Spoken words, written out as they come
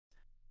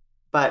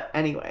But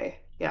anyway,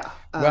 yeah.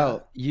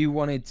 Well, you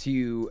wanted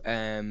to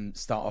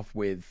start off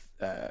with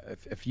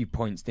a few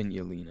points, didn't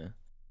you, Lena?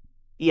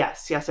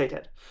 Yes, I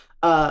did.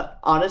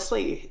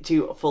 Honestly,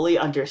 to fully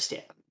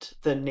understand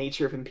the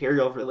nature of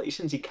imperial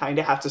relations, you kind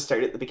of have to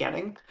start at the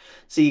beginning.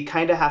 So you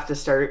kind of have to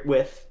start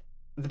with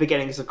the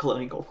beginnings of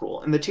colonial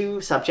rule. And the two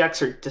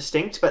subjects are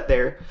distinct, but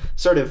they're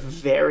sort of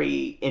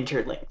very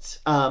interlinked.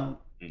 Mm.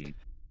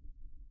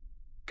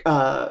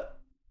 Uh,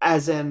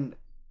 as in,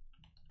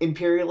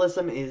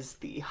 imperialism is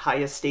the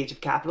highest stage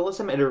of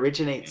capitalism. It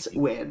originates Mhm.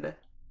 when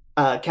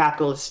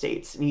capitalist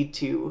states need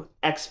to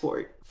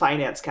export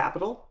finance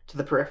capital to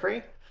the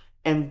periphery.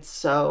 And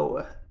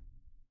so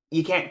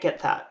you can't get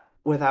that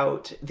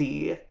without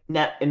the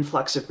net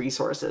influx of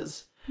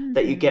resources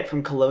that you Mm-hmm. get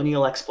from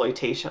colonial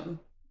exploitation.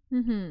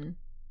 Mm-hmm.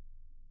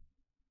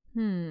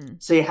 Hmm.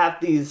 So you have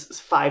these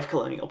five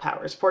colonial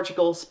powers: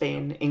 Portugal,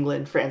 Spain,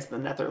 England, France, and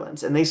the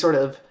Netherlands, and they sort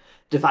of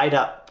divide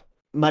up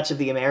much of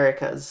the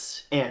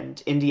Americas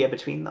and India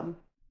between them.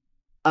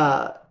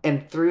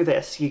 And through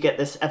this, you get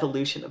this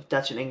evolution of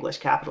Dutch and English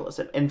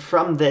capitalism. And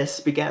from this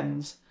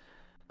begins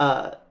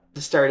uh,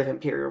 the start of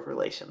imperial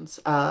relations.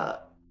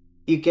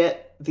 You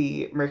get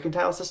the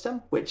mercantile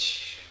system,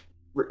 which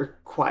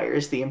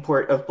requires the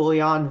import of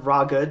bullion,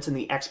 raw goods, and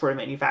the export of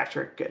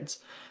manufactured goods.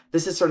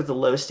 This is sort of the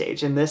low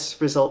stage, and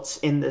this results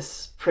in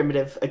this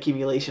primitive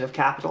accumulation of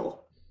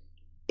capital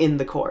in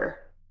the core.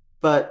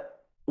 But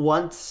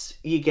once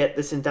you get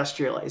this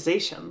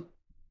industrialization,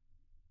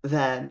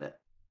 then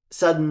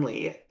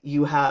suddenly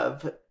you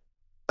have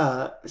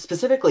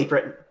specifically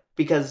Britain,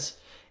 because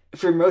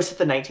for most of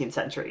the 19th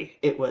century,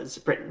 it was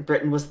Britain.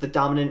 Britain was the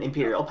dominant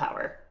imperial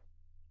power.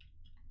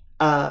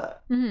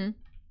 Mm-hmm.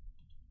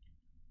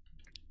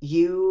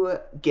 You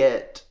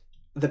get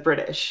the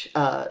British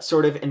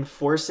sort of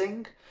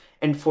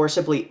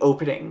enforcibly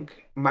opening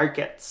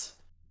markets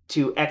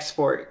to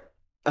export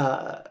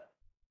uh,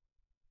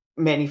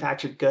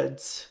 manufactured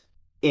goods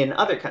in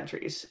other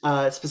countries.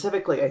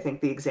 Specifically, I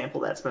think the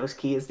example that's most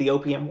key is the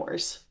Opium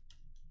Wars.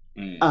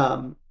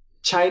 Mm.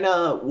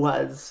 China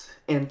was,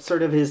 and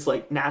sort of is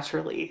like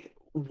naturally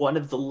one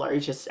of the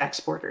largest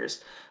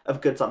exporters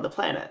of goods on the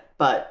planet,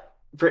 but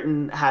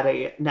Britain had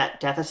a net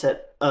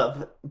deficit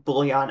of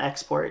bullion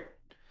export,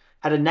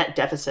 had a net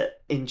deficit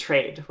in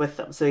trade with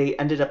them. So they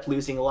ended up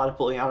losing a lot of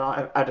bullion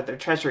out of their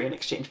treasury in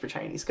exchange for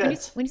Chinese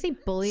goods. When you say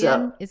bullion,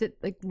 So is it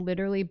like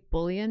literally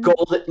bullion?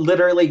 gold,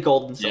 literally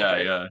gold and Yeah,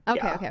 silver. yeah.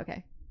 Okay, Yeah.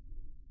 okay.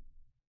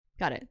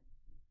 Got it.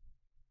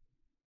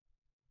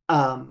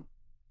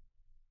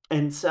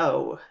 And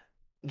so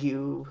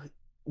you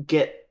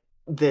get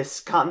this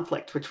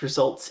conflict, which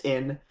results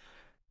in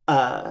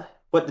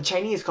what the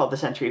Chinese called the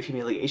Century of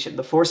Humiliation,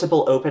 the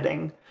forcible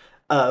opening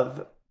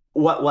of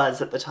what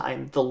was at the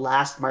time the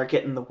last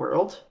market in the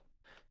world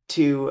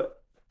to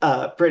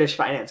British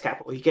finance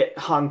capital. You get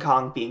Hong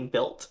Kong being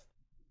built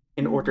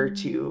in order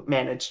to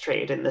manage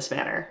trade in this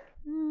manner.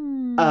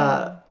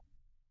 Mm.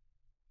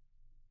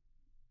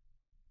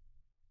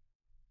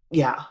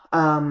 Yeah.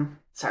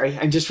 Sorry,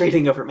 I'm just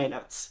reading over my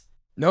notes.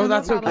 No, No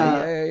that's okay.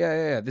 problem.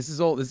 Yeah. This is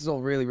all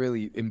really,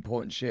 really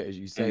important shit, as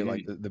you say.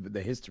 Like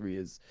the history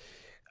is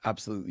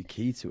absolutely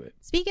key to it.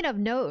 Speaking of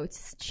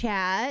notes,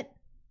 chat,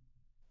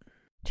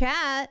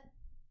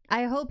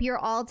 I hope you're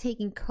all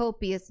taking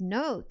copious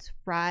notes,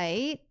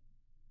 right?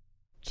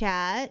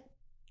 Chat,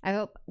 I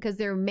hope, because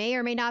there may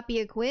or may not be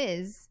a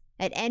quiz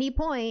at any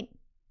point.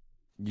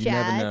 You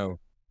Chat. never know.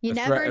 You The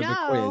never threat of the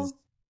know. quiz.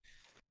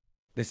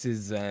 This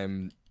is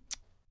a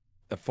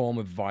form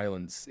of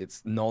violence.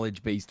 It's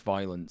knowledge-based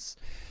violence.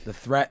 The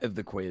threat of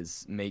the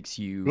quiz makes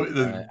you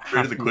The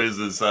rate of the quiz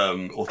is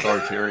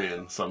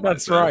authoritarian. Some might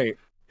That's say. right.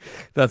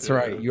 That's Yeah.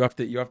 right. You have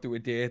to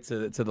adhere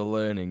to the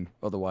learning,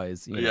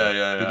 otherwise, you know,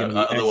 Yeah. you're gonna be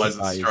Otherwise, it's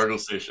a exercised. struggle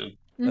station.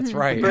 That's Mhm.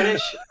 right.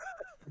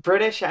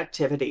 British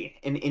activity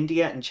in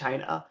India and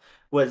China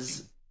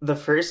was the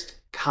first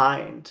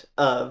kind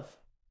of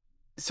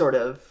sort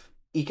of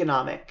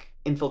economic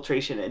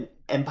infiltration and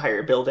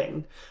empire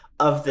building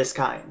of this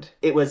kind.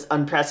 It was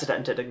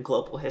unprecedented in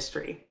global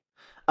history.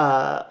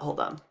 Hold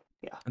on.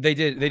 Yeah. They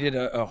did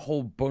a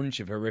whole bunch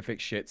of horrific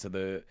shit to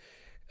the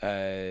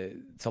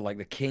to like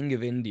the king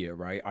of India,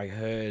 right? I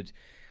heard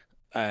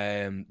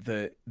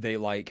that they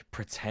like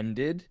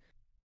pretended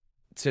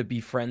to be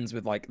friends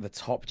with like the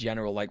top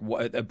general, like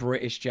what a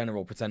British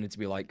general pretended to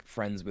be like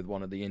friends with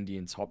one of the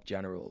Indian top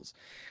generals,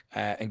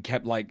 and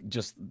kept like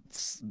just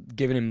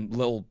giving him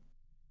little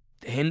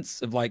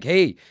hints of like,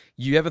 hey,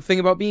 you ever think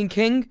about being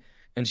king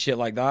and shit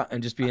like that,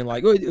 and just being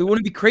like, oh, it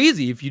wouldn't be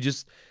crazy if you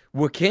just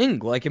were king.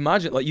 Like,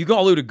 imagine, like, you got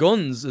a load of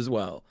guns as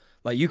well,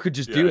 like you could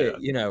just do it,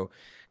 you know.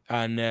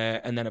 And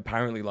then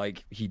apparently,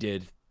 like, he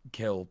did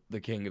kill the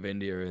king of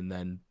India, and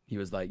then he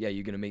was like, yeah,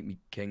 you're gonna make me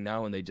king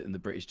now, and the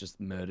British just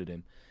murdered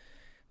him.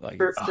 Like,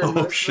 For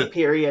most of the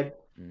period,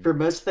 Mm. for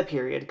most of the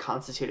period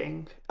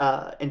constituting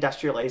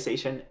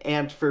industrialization,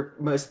 and for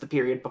most of the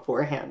period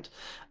beforehand,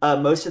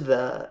 most of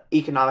the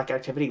economic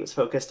activity was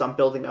focused on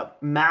building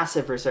up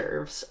massive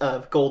reserves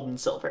of gold and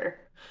silver.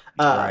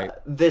 Right.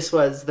 This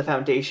was the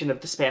foundation of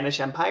the Spanish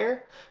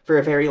Empire for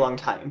a very long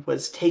time,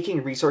 was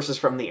taking resources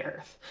from the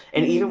earth.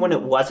 And even when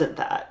it wasn't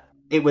that,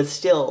 it was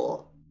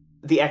still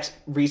the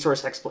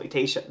resource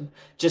exploitation,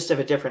 just of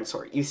a different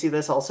sort. You see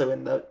this also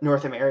in the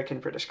North American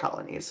British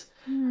colonies,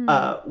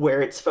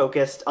 where it's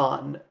focused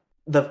on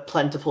the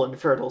plentiful and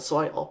fertile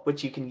soil,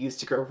 which you can use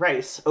to grow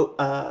rice,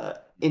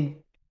 in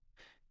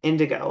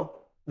indigo,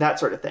 that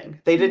sort of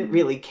thing. They didn't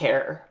really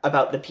care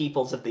about the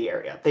peoples of the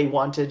area. They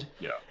wanted,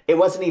 Yeah. it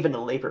wasn't even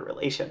a labor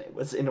relation. It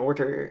was in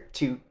order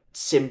to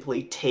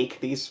simply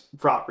take these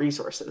raw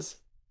resources.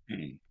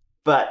 Mhm.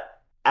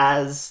 But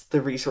as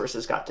the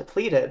resources got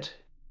depleted,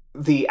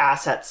 the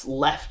assets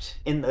left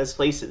in those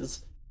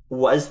places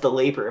was the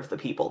labor of the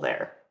people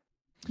there.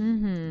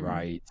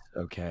 Right.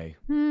 Okay.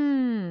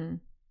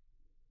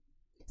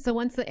 So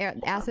once the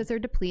assets are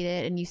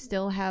depleted and you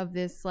still have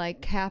this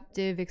like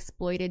captive,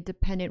 exploited,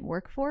 dependent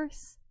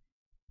workforce,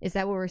 is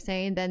that what we're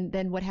saying?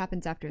 Then what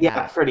happens after Yeah,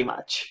 that? pretty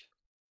much.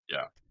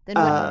 Yeah. Then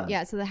what?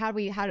 Yeah. So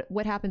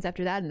what happens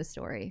after that in the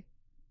story?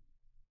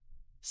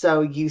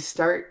 So you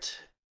start.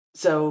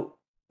 So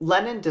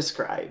Lenin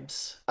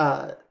describes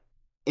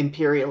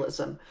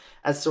imperialism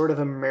as sort of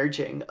a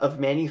merging of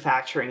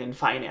manufacturing and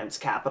finance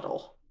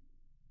capital.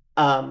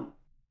 Um,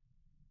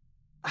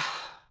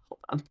 hold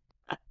on.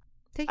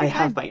 Take I your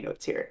have time. my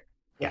notes here.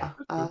 Yeah.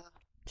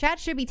 Chat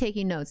should be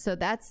taking notes.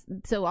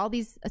 So all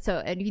these. So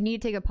and you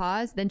need to take a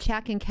pause. Then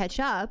chat can catch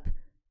up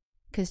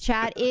because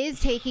chat is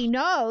taking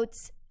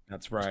notes.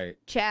 That's right.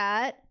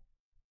 Chat.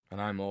 And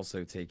I'm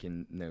also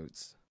taking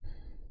notes.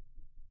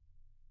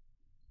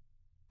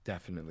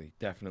 Definitely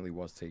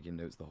was taking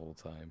notes the whole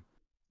time.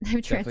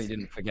 Definitely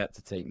didn't forget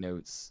to take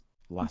notes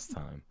last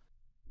time.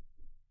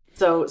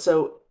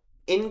 So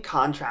in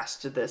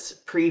contrast to this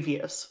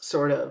previous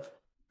sort of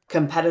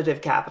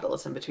competitive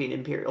capitalism between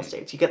imperial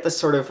states, you get this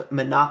sort of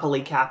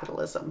monopoly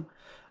capitalism.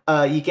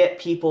 You get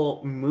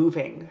people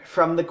moving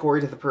from the core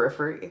to the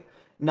periphery,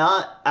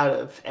 not out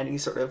of any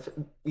sort of,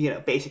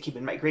 basic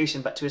human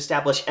migration, but to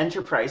establish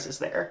enterprises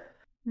there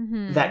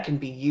that can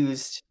be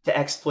used to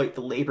exploit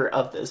the labor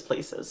of those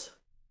places.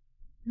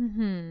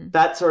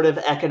 That sort of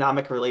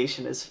economic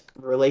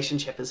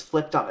relationship is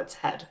flipped on its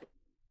head.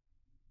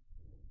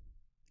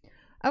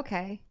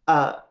 Okay.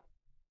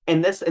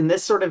 And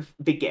this sort of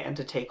began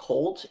to take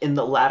hold in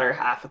the latter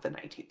half of the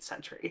 19th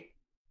century.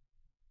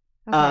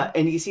 Okay.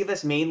 And you see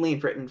this mainly in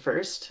Britain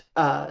first.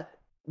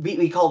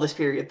 We call this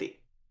period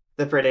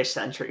the British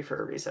century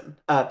for a reason,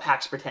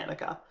 Pax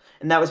Britannica.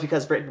 And that was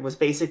because Britain was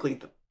basically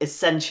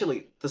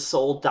essentially the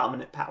sole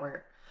dominant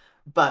power.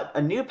 But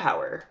a new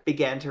power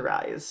began to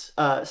rise,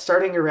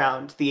 starting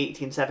around the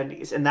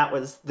 1870s, and that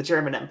was the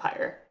German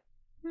Empire.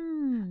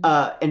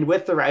 And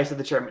with the rise of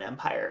the German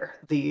Empire,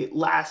 the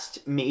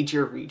last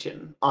major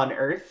region on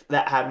Earth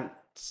that hadn't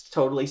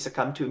totally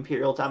succumbed to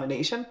imperial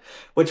domination,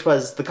 which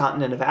was the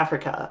continent of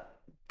Africa,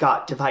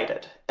 got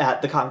divided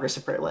at the Congress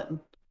of Berlin.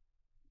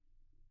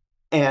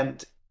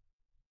 And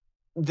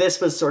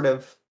this was sort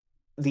of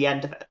the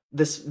end of it.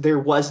 There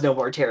was no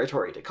more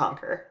territory to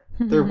conquer.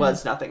 There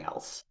was nothing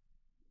else.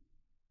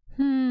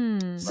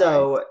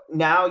 So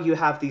now you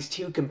have these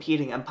two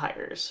competing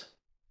empires,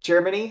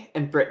 Germany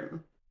and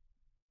Britain.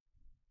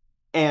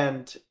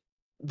 And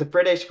the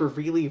British were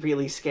really,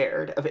 really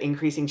scared of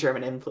increasing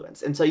German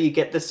influence. And so you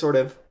get this sort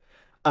of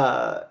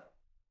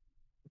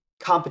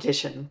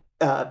competition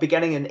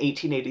beginning in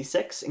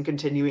 1886 and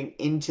continuing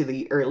into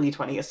the early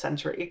 20th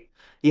century.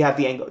 You have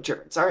the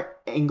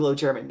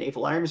Anglo-German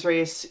naval arms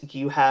race.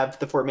 You have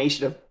the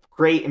formation of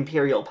great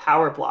imperial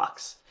power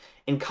blocks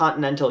in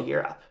continental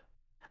Europe.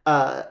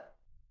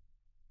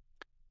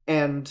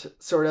 And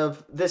sort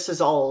of this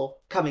is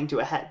all coming to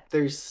a head.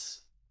 There's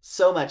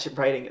so much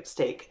writing at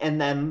stake.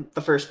 And then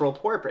the First World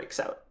War breaks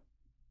out,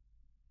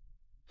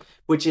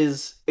 which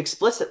is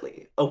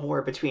explicitly a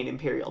war between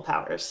imperial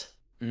powers.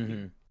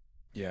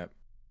 Yeah.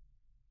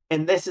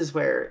 And this is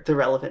where the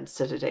relevance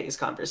to today's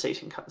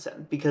conversation comes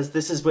in, because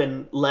this is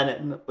when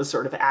Lenin was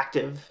sort of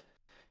active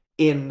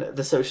in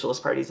the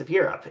socialist parties of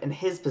Europe. And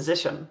his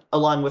position,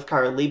 along with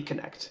Karl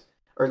Liebknecht,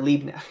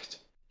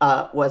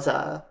 was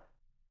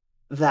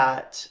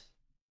that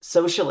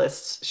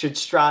socialists should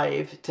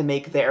strive to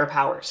make their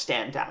power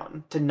stand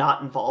down, to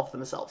not involve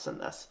themselves in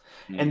this.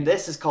 And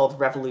this is called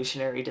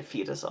revolutionary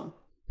defeatism.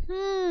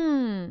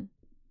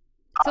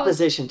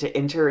 Opposition to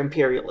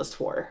inter-imperialist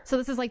war. So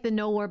this is like the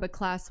no war but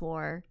class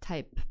war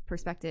type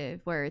perspective,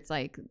 where it's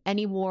like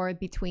any war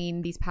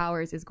between these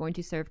powers is going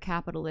to serve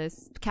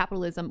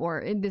capitalism, or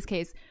in this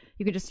case,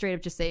 you could just straight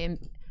up just say,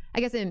 I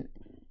guess, in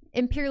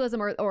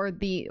imperialism or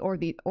the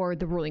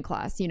ruling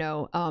class,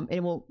 and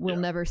it will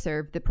never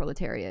serve the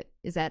proletariat.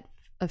 Is that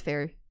a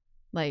fair,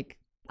 like,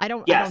 I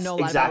don't know a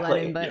lot about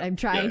Lenin, but I'm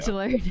trying to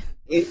learn.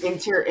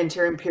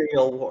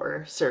 Inter-imperial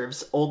war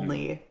serves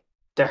only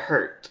to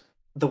hurt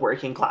the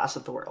working class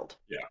of the world.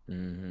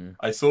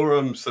 I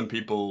saw some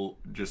people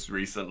just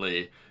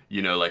recently,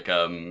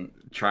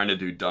 trying to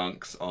do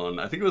dunks on,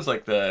 I think it was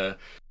like the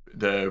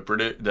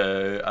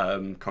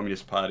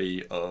Communist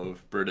Party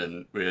of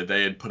Britain, where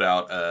they had put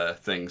out a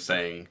thing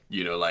saying,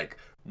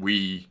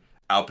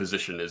 our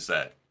position is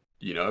that,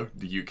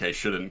 the UK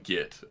shouldn't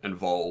get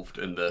involved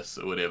in this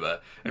or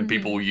whatever. And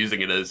people were using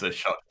it as a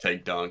shot to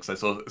take dunks. I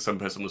saw some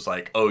person was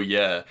like, oh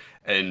yeah,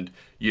 and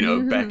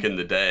back in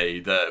the day,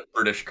 the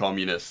British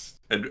communists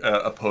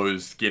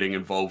opposed getting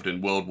involved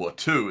in World War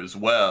II as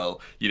well.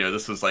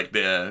 This was like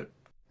their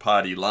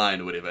party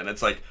line or whatever. And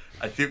it's like,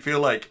 I feel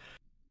like,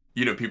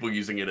 people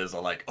using it as a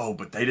like, oh,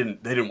 but they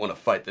didn't want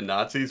to fight the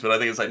Nazis. But I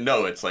think it's like,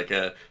 no, it's like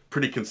a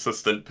pretty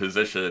consistent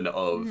position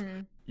of,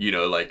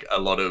 like a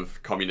lot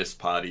of communist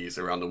parties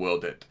around the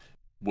world that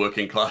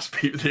working class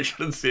people, they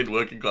shouldn't send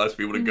working class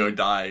people to go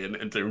die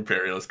into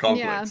imperialist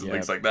conflicts and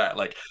things like that.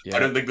 Like, I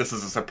don't think this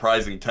is a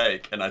surprising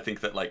take. And I think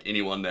that like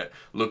anyone that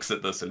looks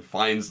at this and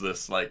finds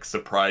this like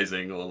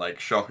surprising or like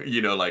shock,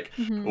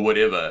 or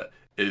whatever,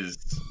 is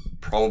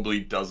probably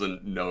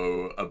doesn't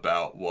know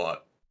about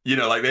what,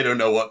 like they don't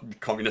know what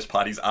communist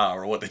parties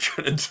are or what they're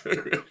trying to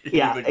do.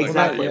 Yeah,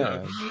 exactly.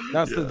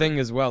 That's the thing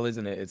as well,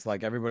 isn't it? It's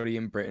like everybody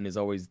in Britain is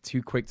always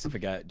too quick to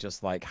forget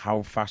just like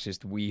how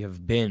fascist we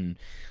have been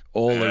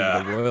all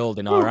over the world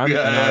in our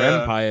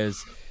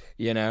empires,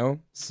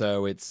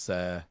 So it's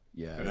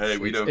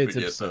we don't it's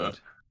forget absurd.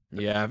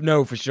 that. Yeah,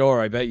 no, for sure.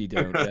 I bet you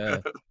don't. Yeah.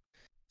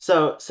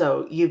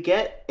 So you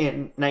get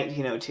in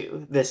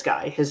 1902 this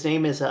guy. His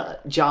name is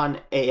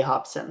John A.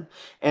 Hobson,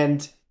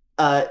 and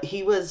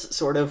he was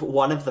sort of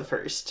one of the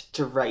first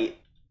to write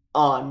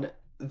on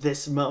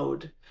this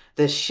mode,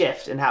 this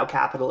shift in how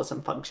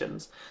capitalism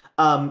functions.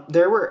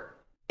 There were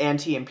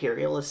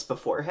anti-imperialists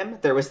before him.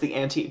 There was the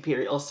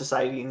Anti-Imperialist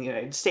Society in the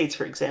United States,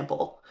 for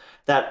example,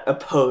 that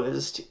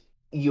opposed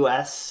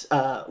U.S.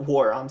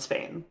 War on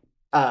Spain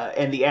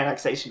and the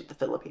annexation of the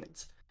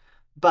Philippines.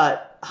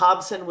 But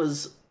Hobson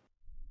was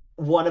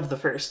one of the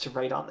first to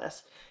write on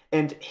this.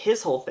 And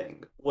his whole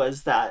thing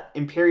was that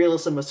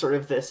imperialism was sort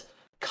of this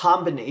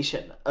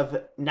combination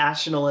of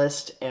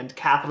nationalist and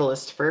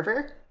capitalist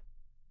fervor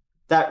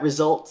that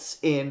results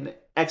in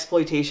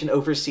exploitation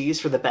overseas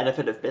for the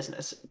benefit of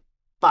business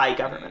by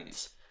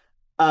governments.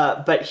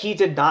 But he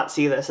did not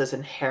see this as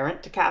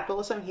inherent to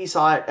capitalism. He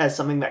saw it as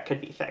something that could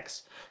be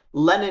fixed.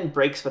 Lenin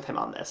breaks with him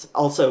on this.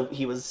 Also,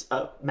 he was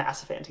a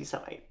massive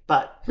anti-Semite,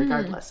 but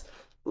regardless,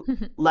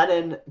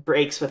 Lenin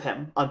breaks with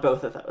him on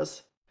both of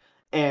those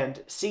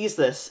and sees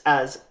this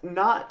as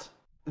not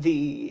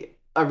a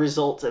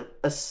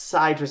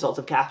side result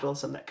of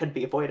capitalism that could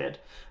be avoided,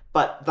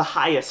 but the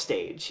highest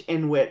stage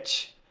in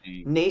which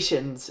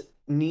nations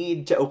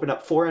need to open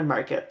up foreign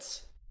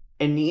markets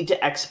and need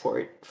to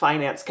export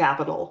finance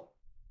capital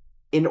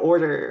in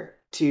order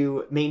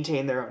to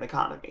maintain their own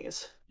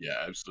economies.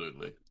 Yeah,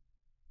 absolutely.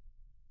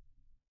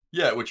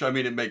 Yeah, which I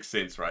mean, it makes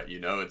sense, right?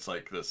 It's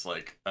like this,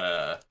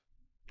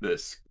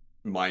 this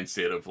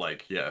mindset of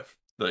like,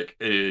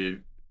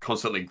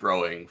 constantly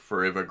growing,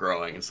 forever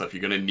growing and stuff.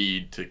 You're going to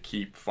need to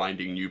keep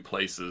finding new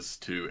places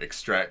to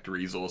extract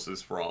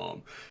resources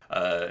from,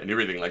 and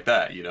everything like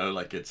that.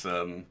 Like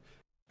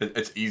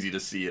it's easy to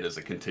see it as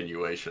a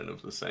continuation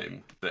of the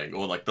same thing,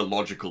 or like the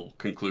logical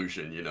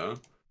conclusion.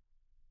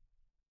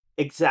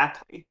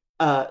 Exactly.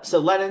 So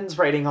Lenin's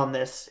writing on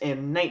this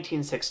in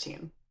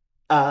 1916.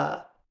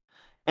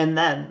 And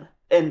then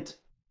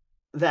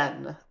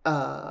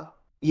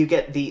you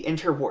get the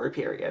interwar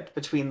period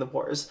between the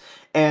wars.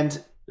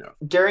 And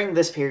during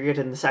this period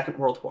in the Second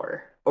World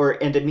War,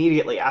 and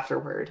immediately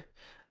afterward,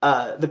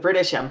 the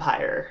British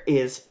Empire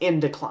is in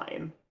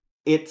decline.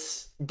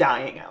 It's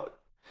dying out.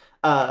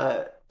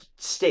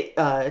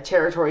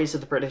 Territories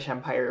of the British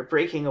Empire are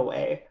breaking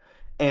away,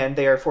 and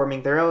they are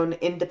forming their own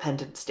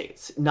independent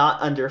states,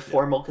 not under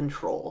formal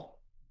control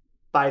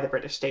by the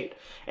British state.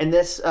 And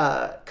this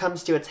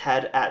comes to its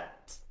head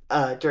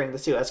during the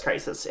Suez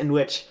Crisis, in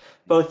which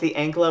both the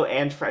Anglo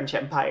and French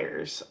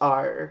empires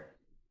are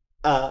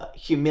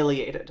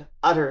humiliated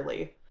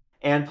utterly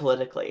and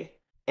politically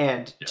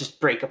and just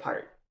break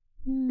apart.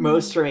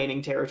 Most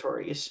remaining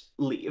territories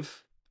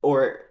leave,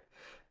 or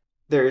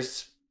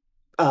there's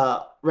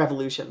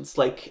revolutions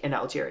like in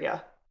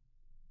Algeria.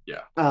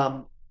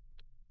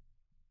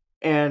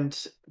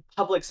 And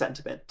public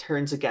sentiment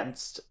turns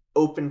against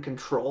open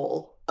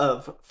control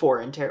of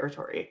foreign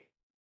territory.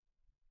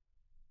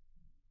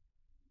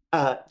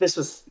 That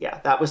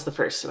was the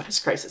first Suez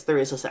Crisis. There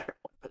is a second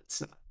one, but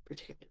it's not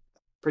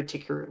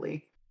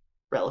particularly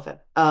relevant.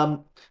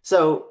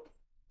 So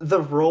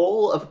the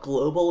role of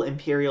global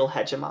imperial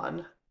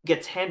hegemon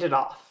gets handed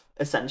off,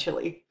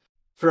 essentially,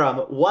 from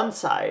one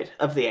side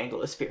of the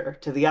Anglosphere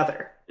to the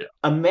other.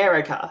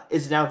 America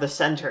is now the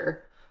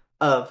center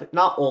of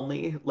not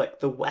only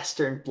like the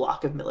Western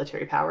bloc of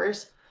military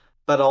powers,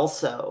 but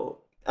also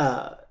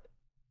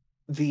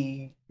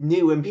the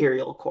new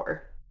imperial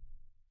core.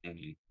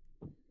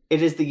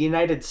 It is the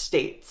United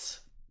States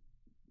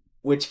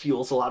which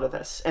fuels a lot of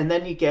this. And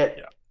then you get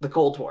the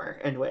Cold War,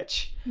 in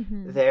which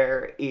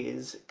there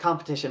is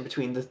competition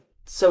between the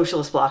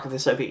socialist bloc of the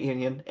Soviet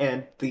Union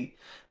and the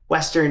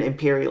Western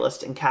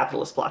imperialist and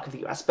capitalist bloc of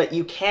the US. But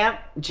you can't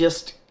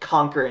just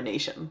conquer a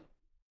nation.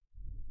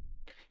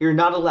 You're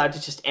not allowed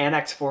to just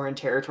annex foreign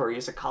territory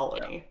as a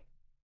colony.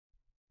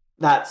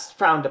 That's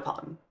frowned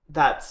upon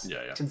that's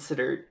Yeah,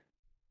 considered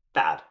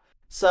bad.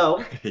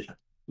 So yeah.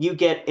 you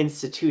get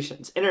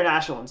institutions,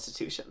 international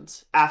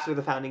institutions, after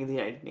the founding of the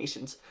United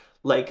Nations,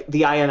 like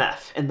the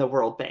IMF and the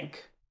World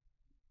Bank.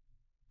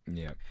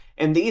 Yeah.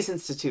 And these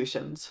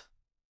institutions,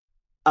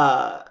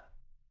 uh,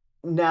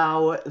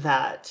 now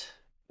that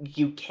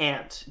you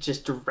can't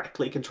just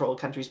directly control a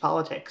country's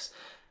politics,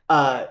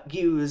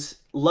 use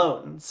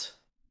loans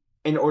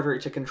in order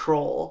to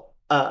control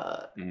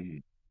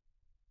Mhm.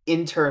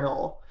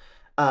 internal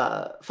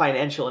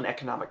financial and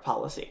economic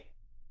policy.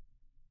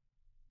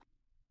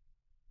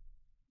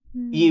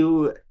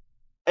 You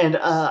and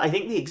I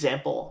think the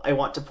example I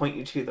want to point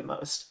you to the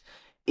most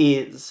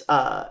is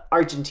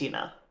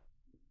Argentina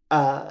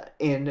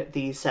in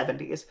the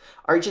 70s.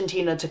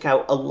 Argentina took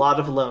out a lot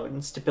of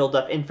loans to build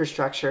up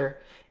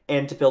infrastructure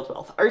and to build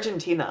wealth.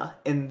 Argentina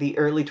in the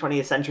early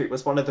 20th century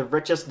was one of the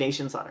richest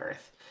nations on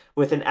earth,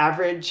 with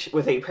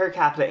a per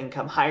capita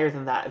income higher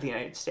than that of the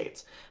United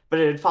States. But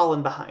it had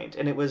fallen behind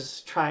and it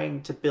was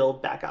trying to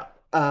build back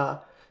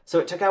up. So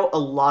it took out a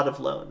lot of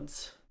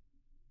loans.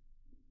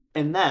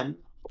 And then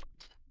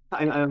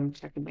I'm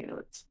checking my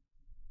notes.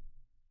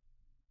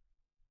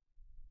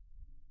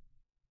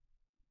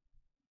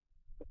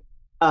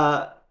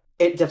 Uh,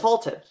 it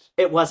defaulted.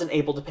 It wasn't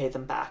able to pay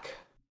them back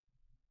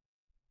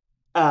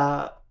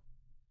uh,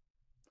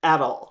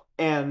 at all.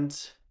 And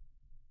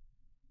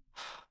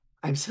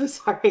I'm so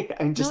sorry.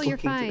 I'm just you're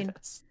looking through fine.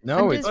 this.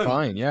 No, it's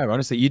fine. Yeah,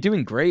 honestly, you're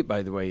doing great,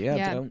 by the way. Yeah,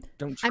 Yeah.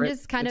 don't I'm trip.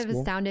 just kind It's of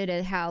cool. astounded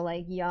at how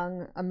like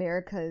young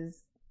America's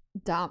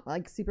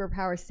like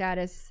superpower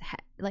status,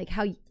 like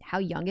how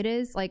young it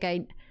is. Like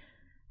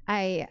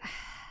I,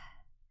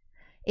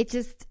 it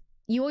just,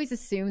 you always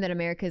assume that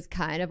America's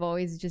kind of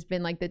always just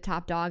been like the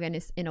top dog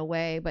in a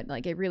way, but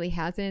like it really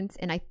hasn't.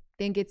 And I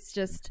think it's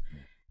just,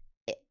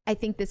 I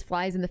think this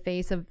flies in the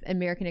face of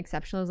American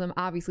exceptionalism,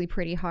 obviously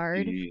pretty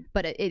hard,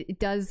 but it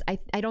does.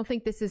 I don't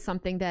think this is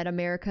something that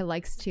America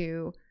likes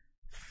to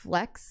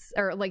flex,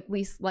 or like at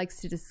least likes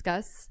to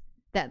discuss,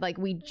 that like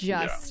we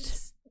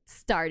just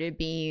started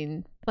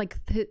being like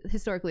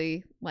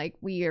historically, like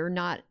we are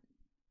not,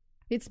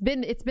 it's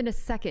been a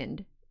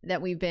second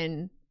that we've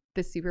been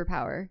the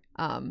superpower,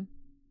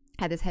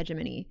 had this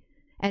hegemony,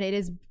 and it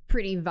is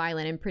pretty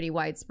violent and pretty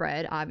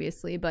widespread,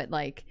 obviously, but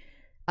like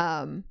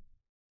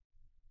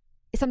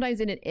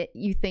sometimes in it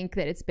you think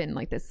that it's been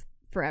like this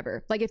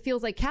forever. Like it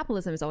feels like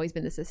capitalism has always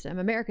been the system.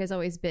 America has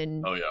always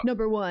been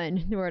number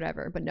one or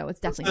whatever, but no, it's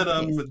definitely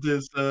not the case.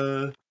 There's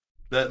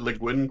that Le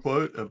Guin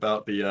quote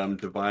about the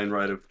divine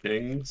right of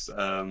kings,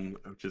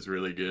 which is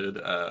really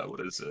good. What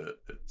is it?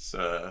 It's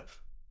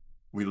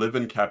we live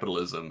in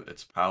capitalism.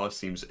 Its power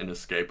seems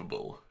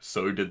inescapable.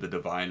 So did the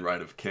divine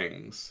right of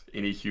kings.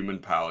 Any human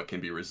power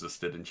can be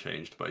resisted and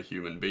changed by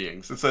human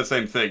beings. It's that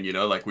same thing, you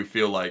know, like we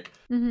feel like,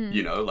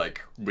 you know,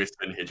 like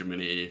Western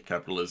hegemony,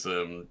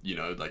 capitalism, you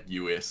know, like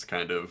US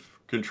kind of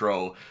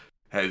control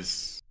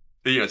has,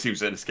 you know, it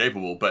seems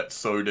inescapable, but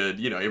so did,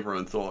 you know,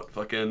 everyone thought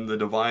fucking the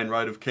divine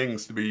right of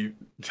kings to be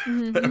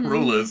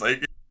rulers.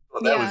 Like,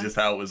 well, that was just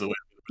how it was always.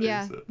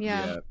 Yeah.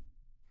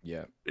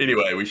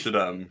 Anyway, we should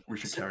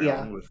carry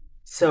on with.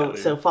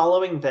 So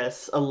following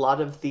this, a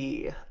lot of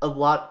the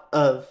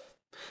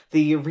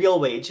real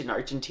wage in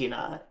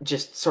Argentina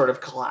just sort of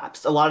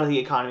collapsed. A lot of the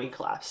economy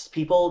collapsed.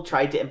 People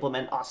tried to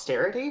implement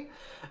austerity,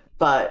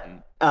 but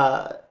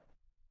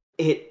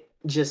it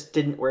just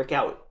didn't work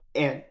out.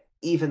 And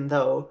even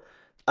though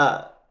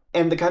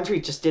and the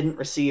country just didn't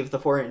receive the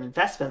foreign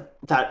investment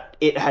that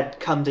it had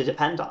come to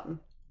depend on.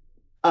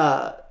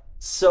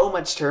 So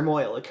much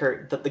turmoil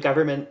occurred that the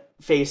government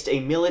faced a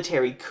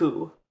military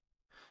coup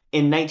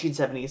in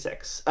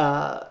 1976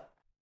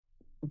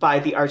 by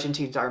the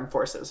Argentine armed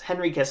forces.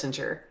 Henry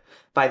Kissinger,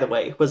 by the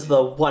way, was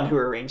the one who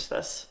arranged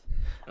this.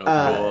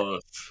 Of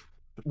course.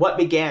 What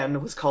began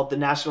was called the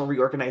National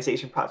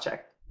Reorganization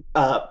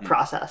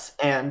process,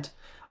 and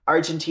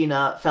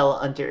Argentina fell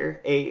under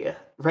a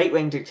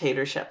right-wing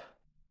dictatorship,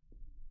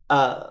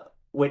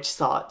 which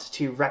sought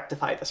to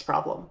rectify this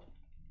problem.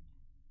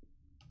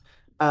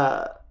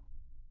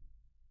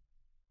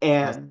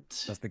 And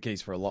that's the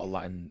case for a lot of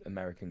Latin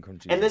American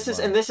countries. And this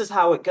is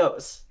how it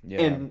goes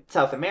in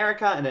South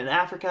America and in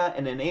Africa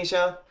and in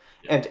Asia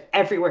and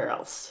everywhere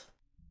else.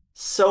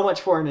 So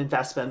much foreign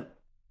investment,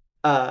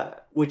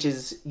 which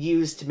is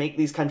used to make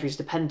these countries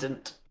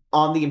dependent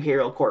on the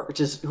imperial court,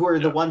 who are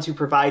the ones who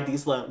provide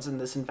these loans and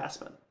this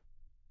investment.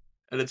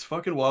 And it's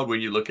fucking wild when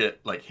you look at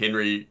like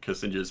Henry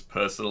Kissinger's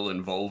personal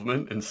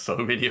involvement in so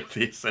many of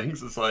these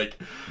things. It's like,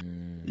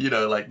 you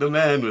know, like the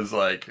man was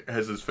like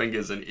has his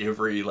fingers in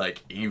every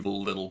like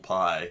evil little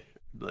pie,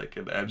 like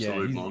an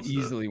absolute monster.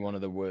 Easily one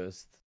of the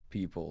worst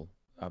people.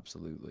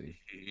 Absolutely.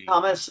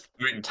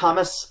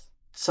 Thomas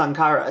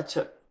Sankara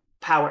took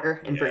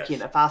power in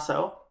Burkina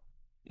Faso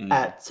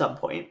at some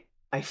point.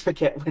 I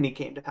forget when he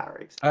came to power.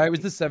 It was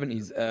the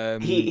 70s.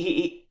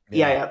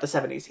 The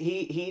 70s.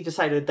 He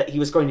decided that he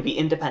was going to be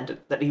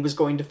independent, that he was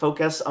going to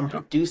focus on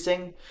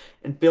producing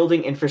and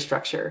building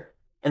infrastructure,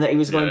 and that he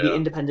was going to be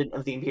independent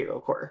of the imperial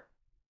core.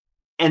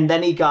 And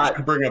then he I got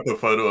should bring up a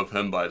photo of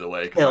him, by the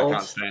way, because I killed.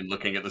 can't stand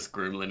looking at this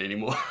gremlin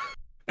anymore.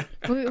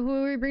 Who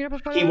are we bringing up a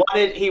photo?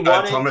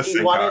 Thomas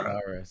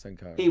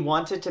Sankara. He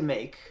wanted to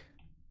make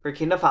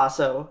Burkina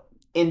Faso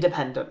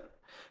independent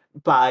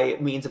by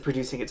means of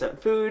producing its own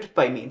food,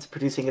 by means of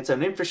producing its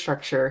own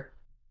infrastructure,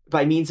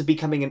 by means of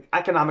becoming an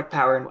economic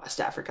power in West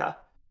Africa.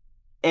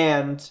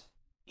 And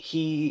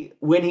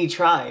when he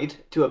tried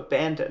to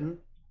abandon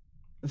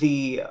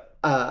the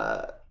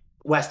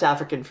West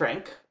African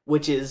franc,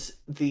 which is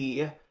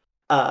the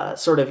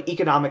sort of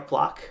economic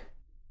bloc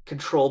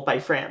controlled by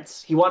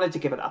France, he wanted to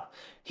give it up.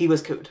 He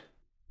was couped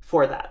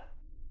for that.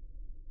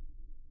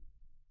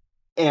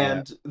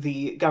 And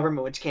the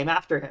government which came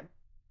after him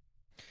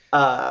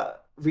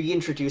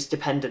reintroduced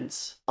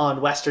dependence on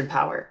Western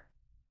power,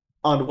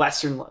 on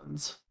Western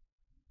loans,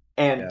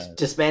 and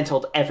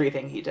dismantled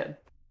everything he did.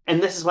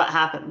 And this is what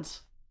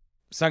happens.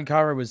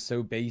 Sankara was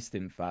so based,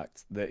 in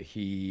fact, that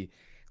he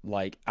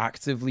like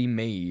actively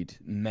made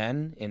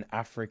men in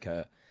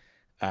Africa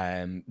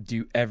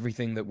do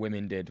everything that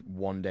women did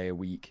 1 day a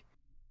week,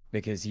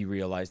 because he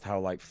realized how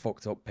like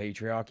fucked up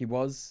patriarchy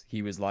was.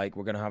 He was like,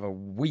 we're gonna have a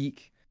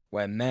week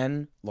where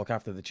men look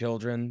after the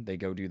children, they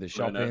go do the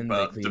shopping,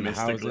 they clean the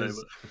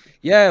houses.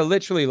 Yeah,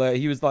 literally, like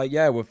he was like,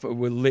 yeah,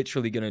 we're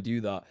literally gonna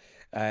do that.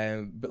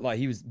 But like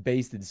he was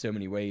based in so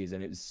many ways,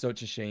 and it was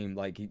such a shame.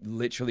 Like he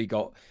literally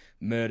got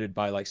murdered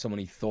by like someone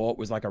he thought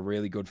was like a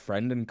really good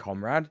friend and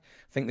comrade.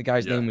 I think the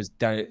guy's name was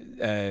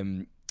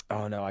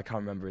oh no, I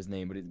can't remember his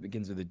name, but it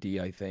begins with a D,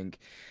 I think.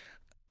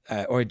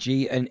 Or a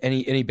G, and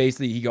he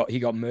basically he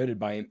got murdered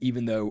by him,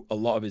 even though a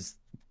lot of his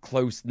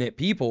close knit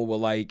people were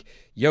like,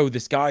 yo,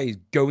 this guy is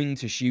going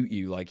to shoot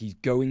you, like he's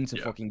going to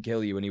fucking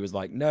kill you. And he was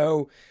like,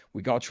 no,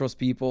 we gotta trust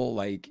people,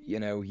 like, you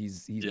know,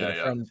 he's been a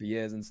friend for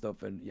years and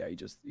stuff. And he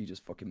just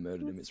fucking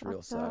murdered him. It's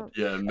real sad.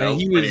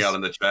 Mel's pointing out in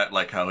the chat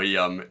like how he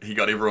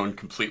got everyone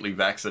completely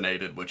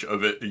vaccinated, which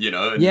over, you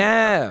know, and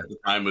at the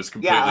time was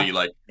completely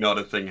like not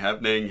a thing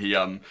happening. He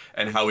and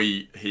how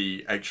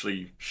he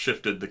actually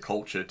shifted the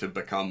culture to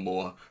become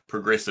more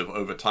progressive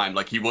over time.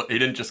 Like he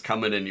didn't just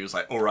come in and he was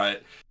like, all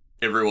right,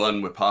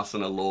 everyone, we're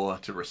passing a law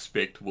to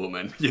respect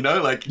women, you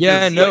know, like he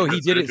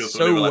did it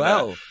so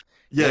well. Like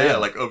yeah,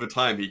 like over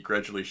time he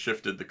gradually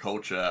shifted the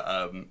culture,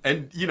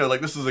 and you know,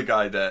 like this is a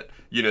guy that,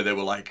 you know, they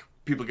were like,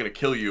 people are gonna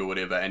kill you or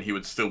whatever, and he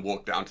would still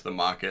walk down to the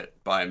market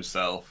by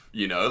himself,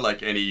 you know,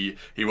 like, and he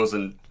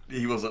wasn't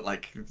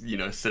like, you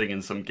know, sitting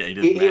in some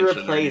gated mansion. He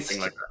replaced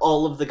like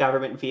all of the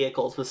government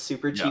vehicles with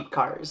super cheap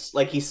cars,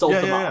 like he sold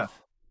them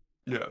off,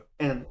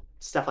 and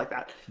stuff like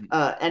that.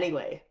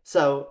 Anyway,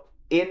 so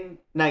in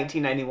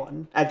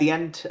 1991, at the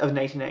end of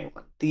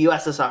 1991, the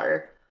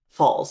USSR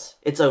falls.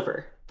 It's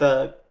over.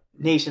 The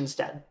nation's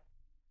dead.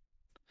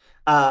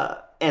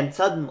 And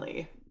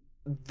suddenly,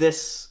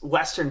 this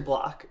Western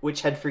bloc,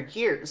 which had for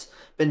years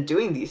been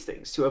doing these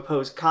things to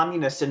oppose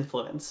communist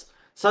influence,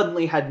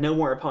 suddenly had no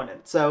more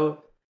opponent.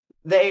 So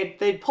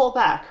they'd pull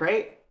back,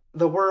 right?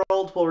 The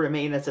world will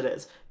remain as it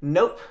is.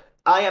 Nope.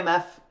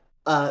 IMF,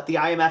 the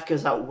IMF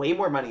gives out way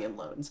more money in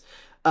loans.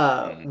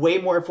 Way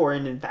more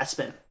foreign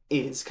investment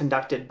is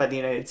conducted by the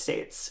United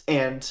States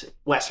and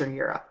Western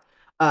Europe.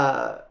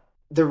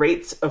 The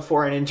rates of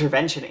foreign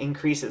intervention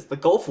increases. The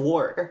Gulf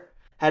War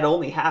had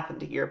only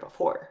happened a year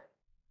before.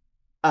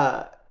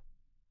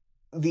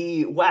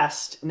 The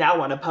West,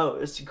 now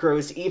unopposed,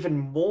 grows even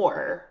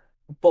more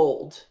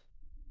bold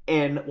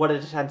in what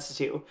it attempts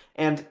to do.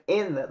 And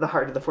in the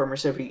heart of the former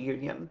Soviet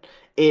Union,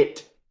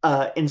 it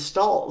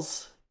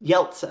installs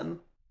Yeltsin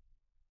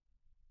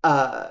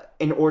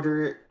in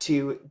order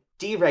to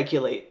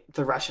deregulate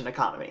the Russian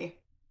economy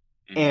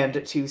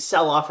and to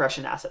sell off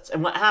Russian assets.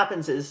 And what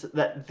happens is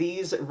that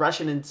these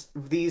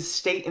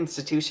state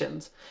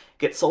institutions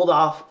get sold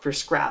off for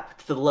scrap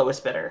to the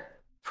lowest bidder,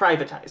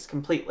 privatized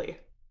completely.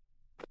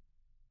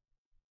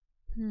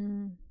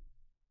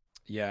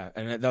 Yeah,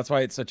 and that's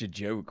why it's such a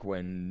joke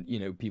when, you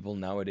know, people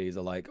nowadays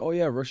are like, oh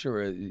yeah,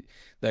 Russia,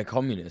 they're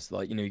communist.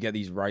 Like, you know, you get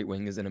these right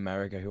wingers in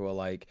America who are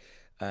like,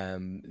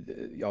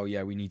 oh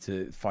yeah, we need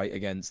to fight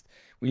against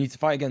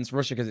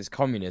Russia because it's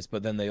communist,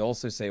 but then they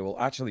also say, well,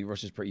 actually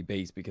Russia's pretty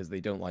base because they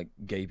don't like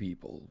gay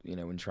people, you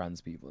know, and trans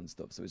people and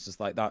stuff. So it's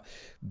just like that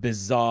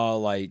bizarre,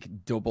 like,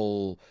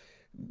 double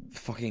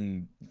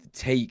fucking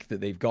take that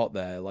they've got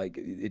there. Like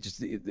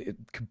it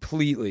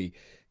completely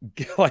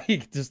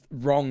like just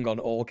wrong on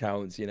all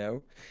counts, you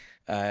know.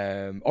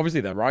 Obviously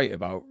they're right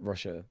about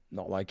Russia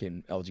not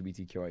liking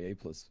LGBTQIA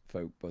plus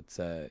folk, but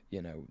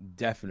you know,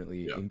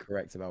 definitely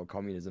incorrect about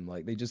communism.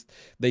 Like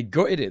they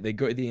gutted it, they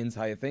gutted the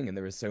entire thing, and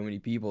there are so many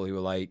people who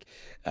were like,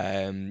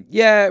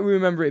 yeah, we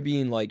remember it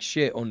being like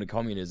shit under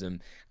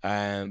communism,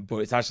 but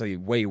it's actually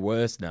way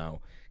worse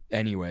now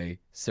anyway.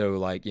 So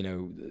like, you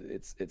know,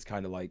 it's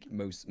kind of like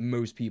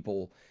most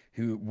people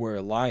who were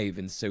alive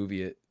in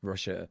Soviet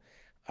Russia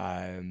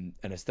and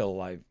are still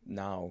alive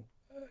now,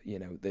 you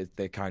know,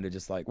 they're kind of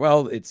just like,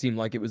 well, it seemed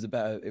like it was a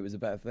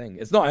better thing.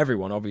 It's not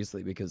everyone,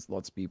 obviously, because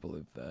lots of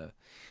people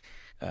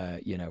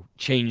have you know,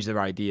 changed their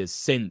ideas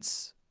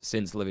since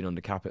living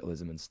under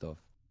capitalism and stuff.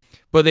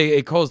 But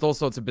it caused all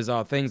sorts of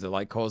bizarre things that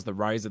like caused the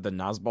rise of the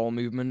Nazbol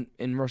movement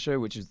in Russia,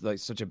 which is like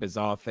such a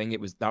bizarre thing.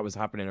 That was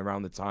happening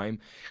around the time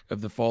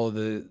of the fall of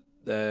the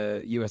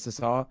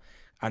USSR,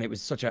 and it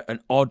was such an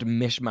odd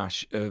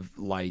mishmash of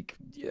like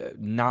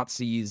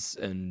Nazis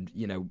and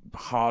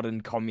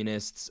hardened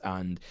communists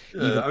and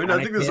Yeah, even I mean, I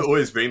think there's anarchists.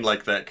 always been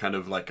like that kind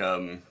of like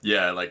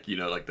yeah, like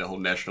like the whole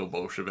national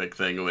Bolshevik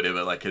thing or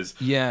whatever. Like,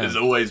 Yeah. there's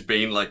always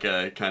been like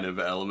a kind of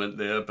element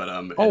there, but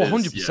Oh, it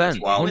is, yeah, it's 100%,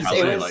 wild how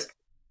It they 100%. was like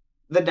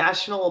the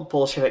National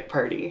Bolshevik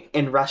Party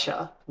in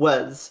Russia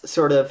was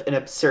sort of an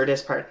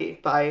absurdist party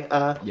by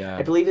I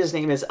Yeah, believe his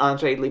name is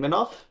Andrei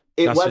Limonov.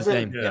 It that's his wasn't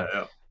name. yeah, Yeah.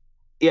 yeah.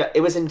 Yeah,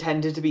 it was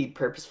intended to be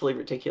purposefully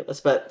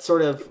ridiculous, but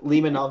sort of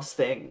Limanov's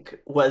thing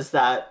was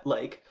that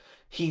like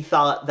he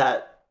thought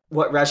that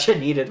what Russia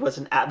needed was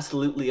an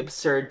absolutely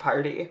absurd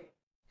party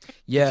to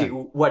Yeah.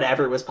 do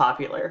whatever was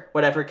popular,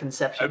 whatever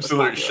conception was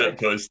Absolute shit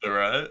popular. poster,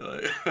 right?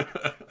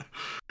 Like,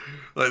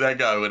 like that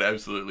guy would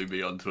absolutely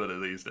be on Twitter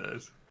these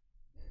days.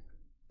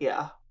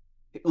 Yeah.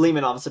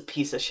 Limanov's a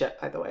piece of shit,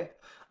 by the way.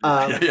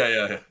 Yeah, yeah, Um, yeah,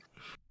 yeah.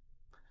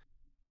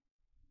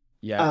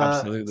 Yeah,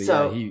 absolutely. Yeah,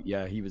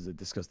 so he was a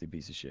disgusting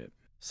piece of shit.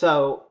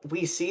 so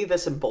we see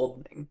this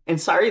emboldening. And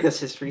sorry this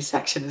history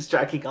section is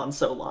dragging on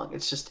so long.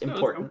 It's just No, that's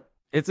cool. important.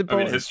 It's I mean,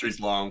 important. history's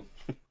long.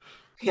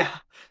 Yeah.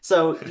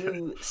 So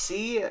you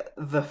see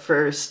the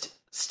first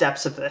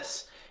steps of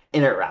this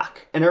in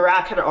Iraq. And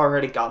Iraq had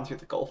already gone through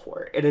the Gulf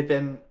War. It had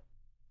been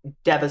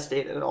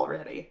devastated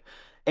already.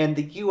 And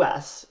the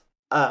US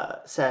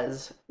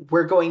says,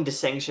 we're going to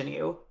sanction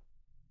you.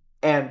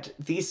 And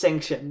these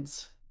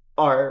sanctions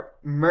are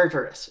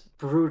murderous,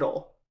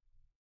 brutal,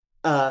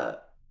 uh,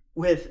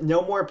 with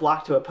no more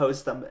bloc to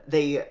oppose them.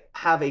 They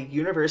have a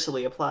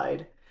universally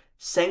applied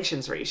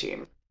sanctions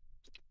regime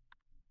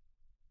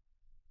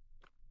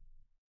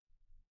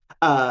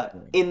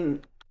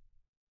in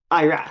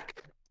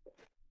Iraq.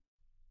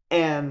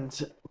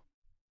 And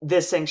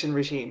this sanction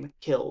regime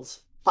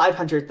kills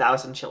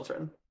 500,000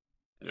 children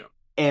Yeah.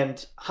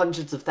 and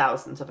hundreds of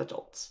thousands of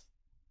adults.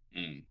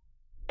 Mm.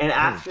 And Holy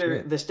after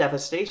shit. this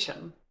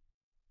devastation,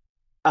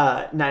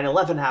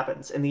 9/11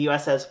 happens, and the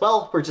US says,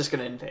 well, we're just going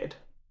to invade,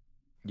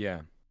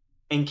 Yeah.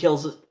 and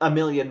kills a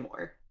million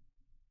more.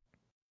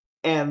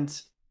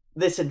 And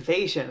this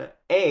invasion,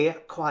 A,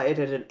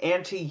 quieted an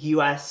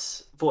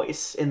anti-US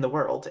voice in the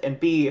world, and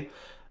B,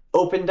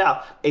 opened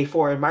up a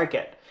foreign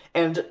market.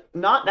 And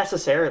not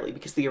necessarily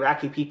because the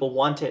Iraqi people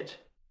wanted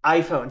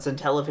iPhones and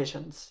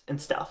televisions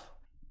and stuff,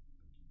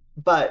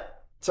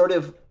 but sort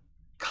of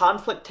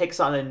conflict takes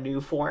on a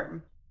new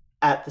form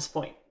at this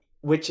point,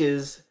 which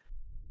is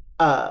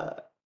uh,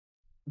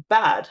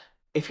 bad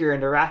if you're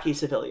an Iraqi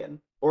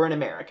civilian or an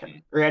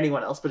American or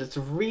anyone else, but it's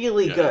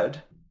really Yeah, yeah.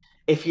 good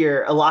if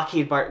you're a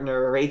Lockheed Martin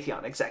or a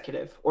Raytheon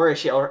executive or a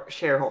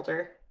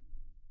shareholder.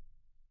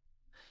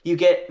 You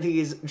get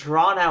these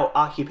drawn out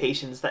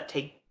occupations that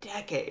take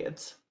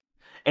decades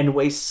and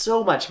waste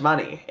so much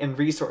money and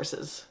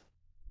resources.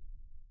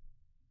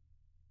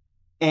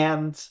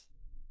 And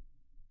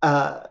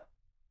uh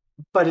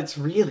but it's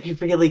really,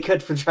 really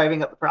good for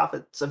driving up the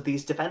profits of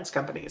these defense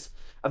companies,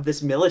 of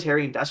this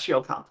military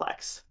industrial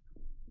complex.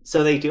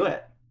 So they do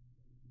it.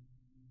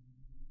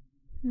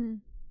 Hmm.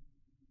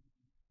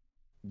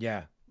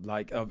 Yeah.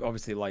 Like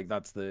obviously like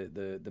that's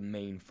the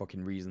main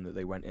fucking reason that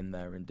they went in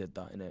there and did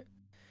that in it.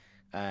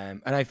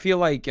 And I feel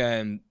like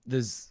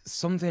there's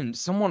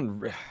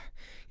someone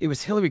it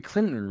was Hillary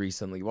Clinton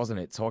recently, wasn't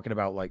it, talking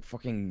about like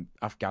fucking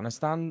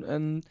Afghanistan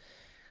and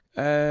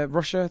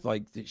Russia.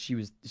 Like she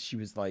was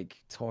like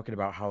talking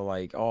about how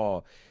like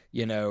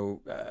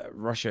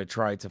Russia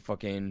tried to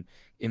fucking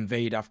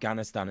invade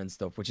Afghanistan and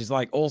stuff, which is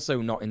like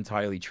also not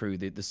entirely true.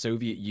 The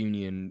Soviet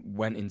Union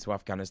went into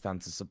Afghanistan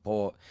to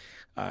support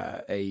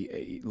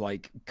a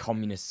like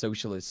communist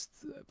socialist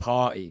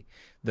party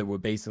that were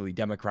basically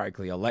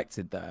democratically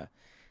elected there.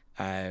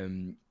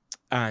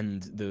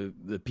 And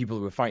the people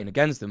who were fighting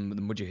against them,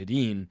 the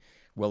Mujahideen,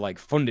 were like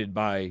funded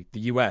by the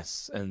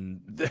US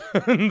and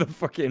and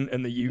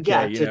the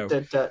Yeah,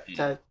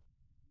 UK,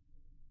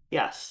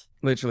 yes.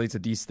 literally to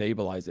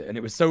destabilize it. And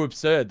it was so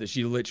absurd that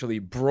she literally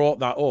brought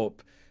that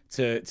up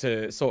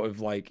to sort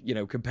of like,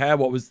 compare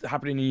what was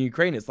happening in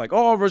Ukraine. It's like,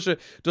 oh, Russia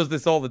does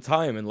this all the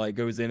time and like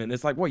goes in, and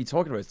it's like, what are you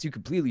talking about? It's two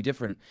completely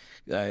different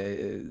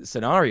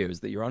scenarios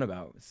that you're on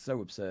about. It's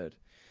so absurd.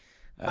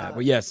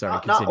 But yeah, sorry,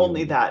 Not continue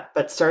only on. that,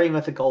 but starting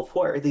with the Gulf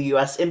War, the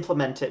US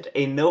implemented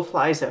a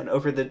no-fly zone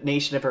over the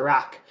nation of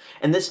Iraq,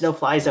 and this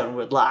no-fly zone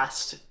would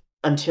last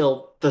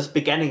until the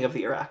beginning of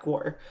the Iraq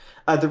War.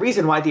 The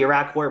reason why the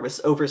Iraq War was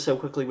over so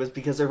quickly was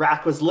because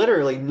Iraq was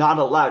literally not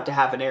allowed to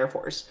have an air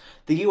force.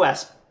 The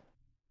US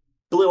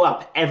blew up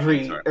That's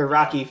every right.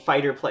 Iraqi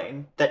fighter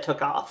plane that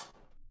took off.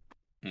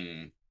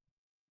 Hmm.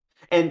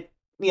 And,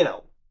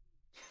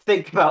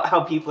 think about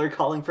how people are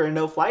calling for a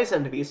no-fly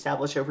zone to be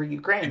established over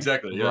Ukraine.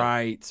 Exactly, yeah.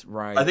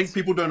 Right. I think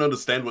people don't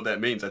understand what that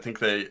means. I think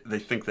they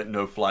think that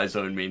no-fly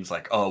zone means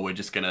like, oh, we're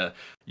just gonna,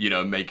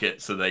 make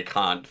it so they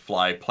can't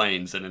fly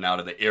planes in and out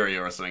of the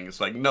area or something. It's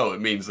like, no,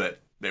 it means that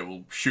they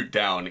will shoot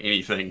down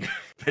anything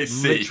they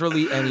see.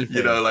 Literally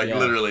anything. Like Yeah.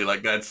 literally,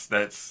 like that's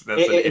an It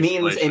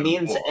escalation of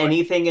means war. Like,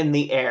 anything in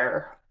the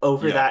air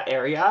over yeah, that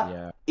area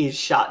Yeah. is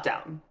shot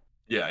down.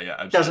 yeah,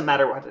 Doesn't absolutely.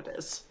 matter what it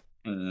is.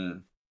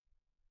 Mm.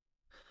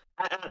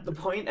 At the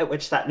point at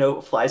which that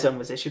no-fly zone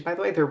was issued, by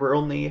the way, there were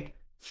only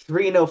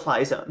three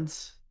no-fly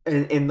zones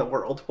in the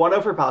world: one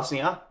over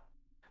Bosnia,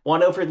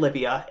 one over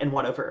Libya, and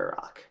one over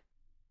Iraq.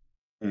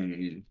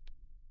 Mm.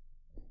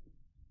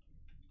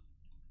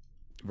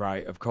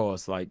 Right, of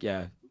course. Like,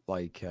 yeah,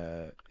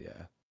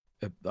 yeah,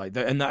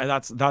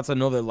 that's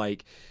another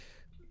like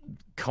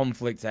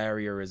conflict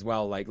area as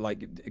well. Like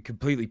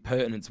completely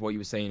pertinent to what you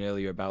were saying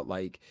earlier about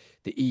like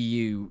the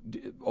EU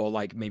or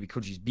like maybe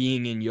countries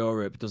being in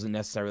Europe doesn't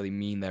necessarily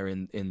mean they're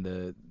in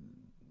the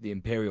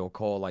imperial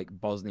core. Like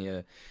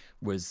Bosnia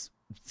was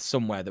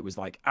somewhere that was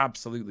like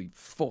absolutely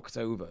fucked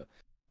over.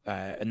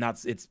 And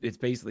it's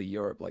basically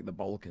Europe, like the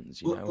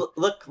Balkans, you know.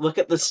 Look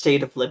at the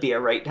state of Libya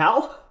right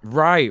now.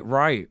 Right.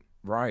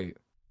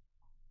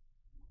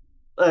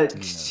 Yeah.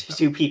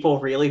 Do people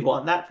really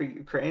want that for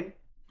Ukraine?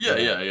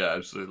 Yeah,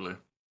 absolutely.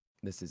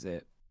 This is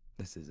it.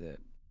 This is it.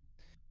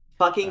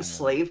 Fucking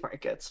slave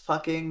markets.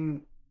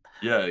 Fucking.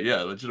 Yeah,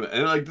 legitimate.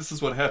 And like this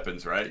is what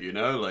happens, right?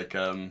 Like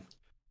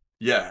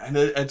yeah, and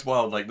it's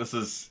wild. Like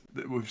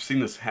we've seen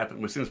this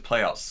happen. We've seen this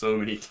play out so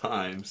many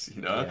times,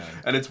 Yeah.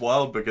 And it's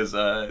wild because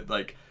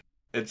like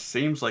it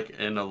seems like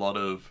in a lot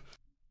of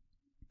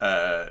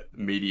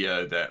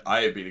media that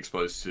I have been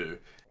exposed to,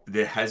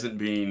 there hasn't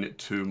been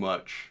too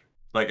much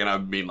like, and I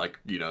mean like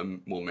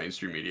more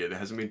mainstream media. There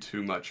hasn't been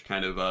too much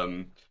kind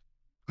of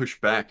push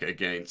back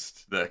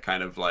against the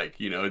kind of like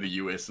the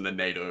US and the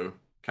NATO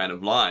kind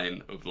of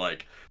line of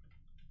like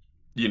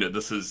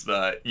this is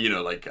the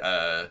like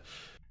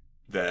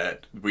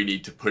that we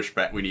need to push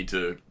back, we need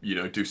to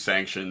do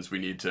sanctions, we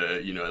need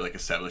to like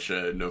establish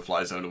a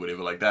no-fly zone or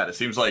whatever like that. It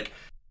seems like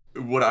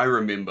what I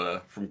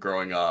remember from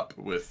growing up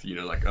with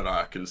like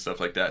Iraq and stuff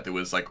like that, there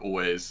was like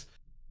always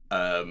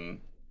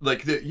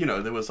like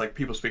there was like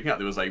people speaking out,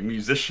 there was like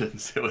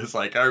musicians, it was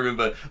like I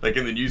remember like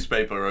in the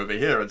newspaper over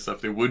here and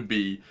stuff, there would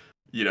be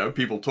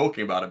people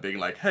talking about it, being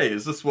like, hey,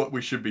 is this what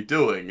we should be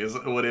doing, is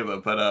it whatever.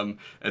 But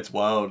it's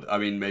wild. I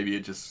mean, maybe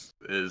it just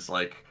is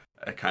like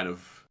a kind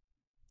of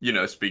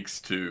speaks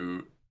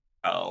to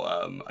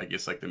how I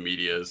guess like the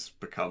media's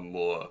become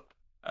more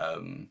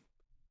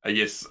I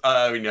guess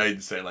I mean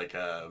I'd say like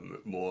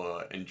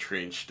more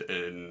entrenched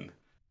in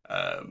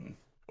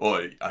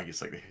or I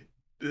guess like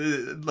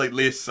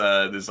less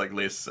there's like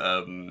less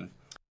I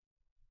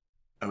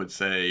would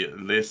say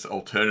less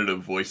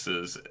alternative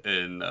voices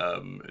in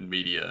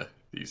media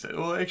these days.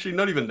 Well, actually,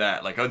 not even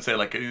that. Like I would say,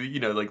 like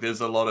like there's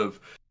a lot of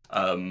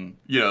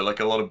like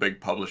a lot of big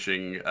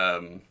publishing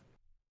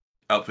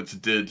outfits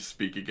did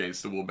speak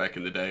against the war back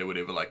in the day or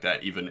whatever like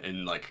that, even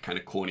in like kind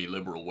of corny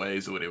liberal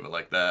ways or whatever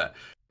like that.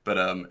 But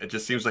it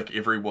just seems like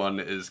everyone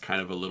is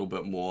kind of a little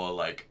bit more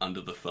like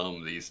under the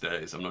thumb these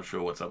days. I'm not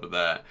sure what's up with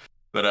that.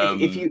 But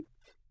If you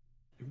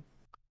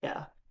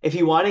yeah. If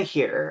you want to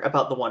hear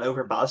about the one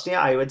over Bosnia,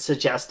 I would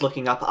suggest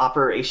looking up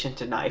Operation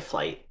Deny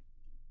Flight.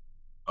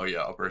 oh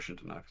yeah, Operation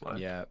Tonight Fly.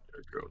 Yeah.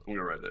 Cool. I'm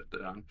gonna write that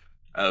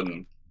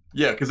down.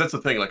 Yeah, because that's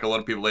the thing. Like a lot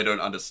of people, they don't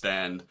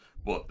understand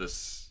what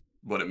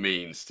it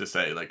means to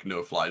say like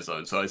no fly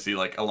zone. So I see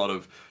like a lot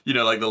of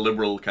like the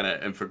liberal kind of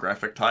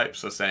infographic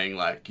types are saying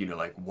like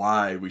like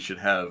why we should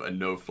have a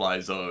no fly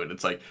zone.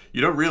 It's like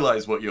you don't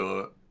realize what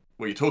you're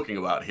talking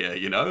about here.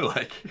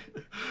 Like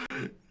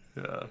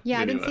Yeah,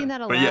 I've been anyway. seeing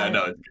that a But lot. yeah,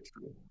 no.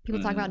 People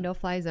talk about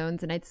no-fly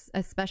zones, and it's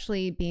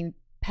especially being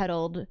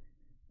peddled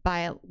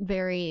by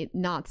very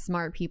not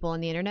smart people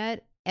on the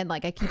internet. And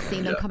like I keep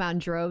seeing them come out in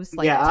droves,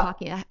 like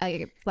talking,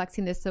 like,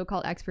 flexing this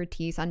so-called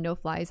expertise on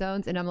no-fly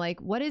zones, and I'm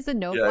like, what is a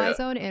no-fly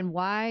zone, and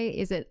why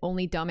is it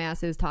only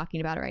dumbasses talking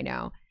about it right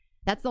now?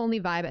 That's the only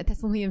vibe.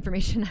 That's the only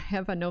information I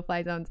have on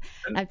no-fly zones.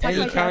 I've talked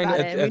about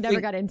it. We never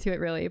got into it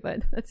really,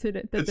 but that's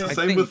it. It's the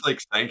same with like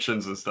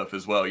sanctions and stuff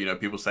as well.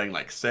 People saying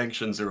like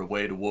sanctions are a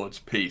way towards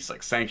peace.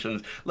 Like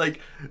sanctions,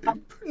 like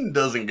Putin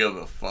doesn't give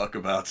a fuck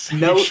about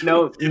sanctions.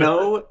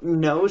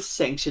 No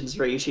sanctions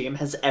regime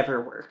has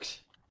ever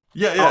worked.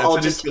 Yeah, I'll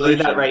just say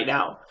that right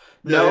now.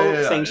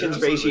 No sanctions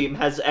absolutely. regime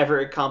has ever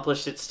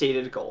accomplished its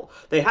stated goal.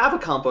 They have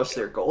accomplished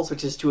their goals,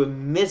 which is to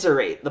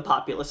immiserate the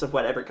populace of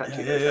whatever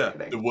country they're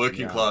targeting. The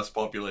working class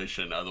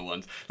population are the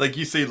ones. Like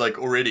you see, like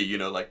already,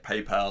 like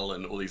PayPal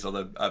and all these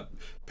other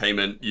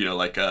payment,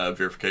 like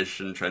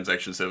verification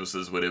transaction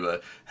services, whatever,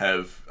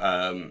 have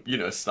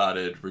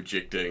started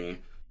rejecting,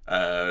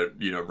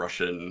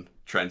 Russian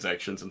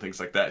transactions and things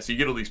like that. So you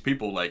get all these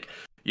people like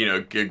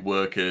gig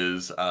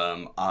workers,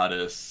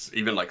 artists,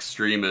 even like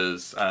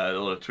streamers, a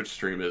lot of Twitch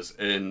streamers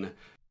in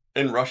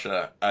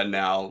Russia are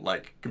now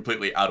like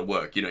completely out of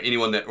work.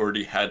 Anyone that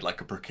already had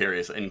like a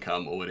precarious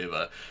income or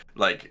whatever,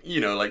 like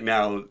like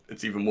now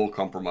it's even more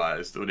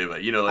compromised or whatever.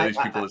 Like these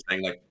people are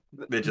saying like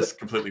they're just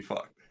completely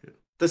fucked.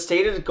 The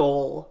stated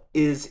goal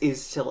is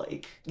to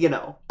like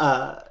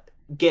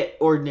get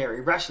ordinary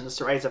Russians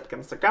to rise up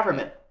against the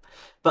government.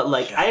 But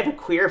like I have a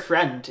queer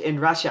friend in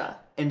Russia,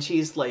 and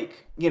she's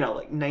like,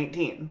 like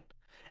 19.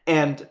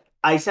 And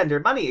I send her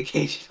money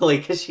occasionally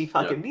because she Yeah.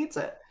 fucking needs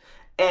it.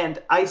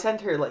 And I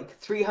sent her like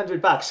 $300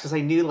 because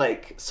I knew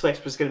like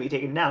Swift was going to be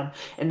taken down.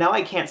 And now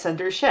I can't send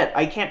her shit.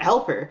 I can't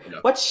help her. Yeah.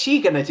 What's she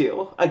going to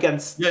do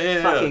against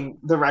Yeah. fucking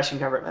the Russian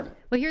government?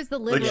 Well, here's the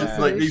Like, liberal it's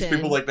solution. like these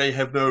people, like, they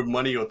have no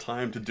money or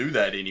time to do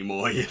that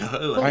anymore, you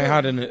know? I Like,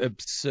 had an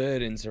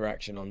absurd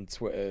interaction on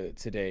Twitter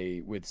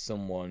today with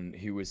someone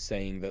who was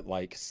saying that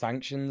like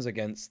sanctions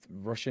against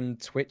Russian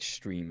Twitch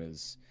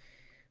streamers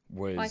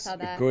was saw a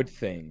that. good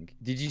thing.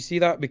 Did you see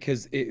that?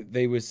 Because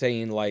they were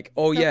saying like,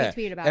 oh Sophie yeah,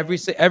 tweeted about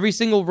every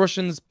single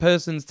Russian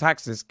person's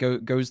taxes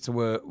goes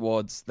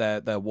towards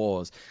their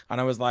wars. And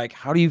I was like,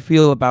 how do you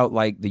feel about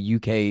like the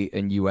UK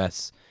and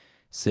US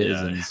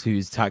citizens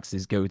whose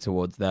taxes go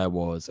towards their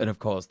wars? And of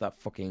course, that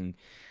fucking,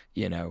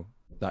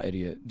 that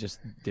idiot just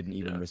didn't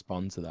even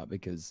respond to that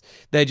because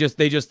they just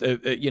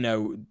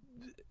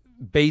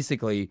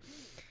basically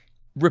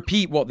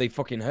repeat what they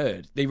fucking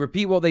heard. They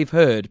repeat what they've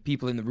heard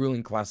people in the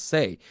ruling class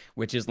say,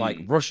 which is like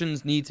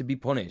Russians need to be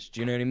punished. Do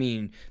you know what I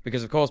mean?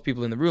 Because of course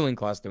people in the ruling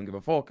class don't give a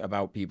fuck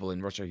about people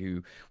in Russia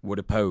who would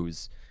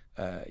oppose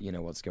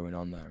what's going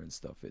on there and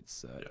stuff.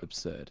 It's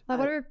absurd. I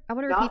want to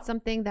repeat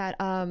something that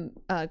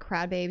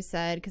Crowdbabe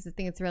said because I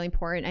think it's really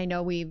important. I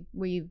know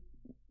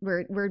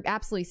we're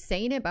absolutely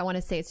saying it, but I want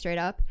to say it straight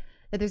up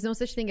that there's no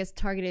such thing as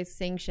targeted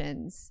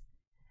sanctions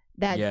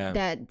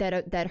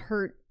that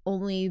hurt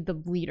only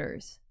the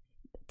leaders.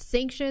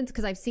 Sanctions,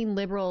 because I've seen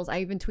liberals, I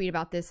even tweeted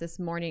about this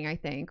morning, I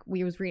think.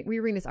 We were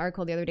reading this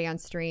article the other day on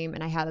stream,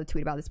 and I had a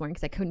tweet about it this morning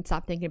because I couldn't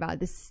stop thinking about it.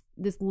 This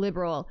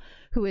liberal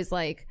who is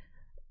like,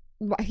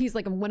 he's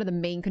like one of the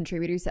main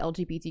contributors to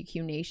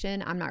LGBTQ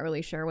Nation. I'm not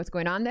really sure what's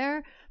going on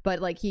there, but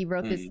like he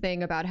wrote this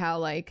thing about how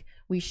like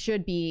we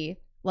should be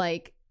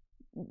like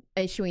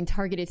issuing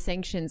targeted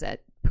sanctions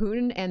at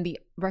Putin and the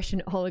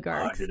Russian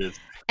oligarchs.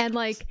 And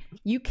like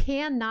you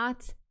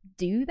cannot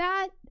do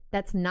that.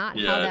 That's not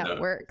how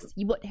that works.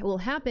 What will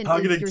happen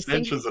targeted is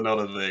sanctions are not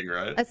a thing,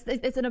 right?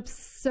 It's an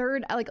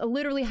absurd, like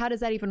literally, how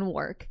does that even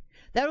work?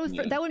 That would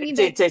mean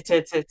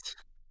that...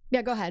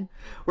 Yeah, go ahead.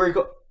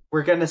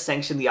 We're gonna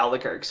sanction the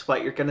oligarchs.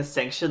 What, you're gonna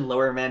sanction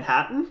Lower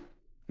Manhattan?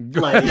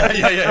 Like...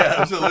 yeah,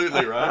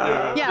 absolutely,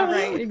 right? Yeah,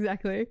 right,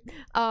 exactly.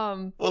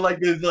 Well, like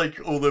there's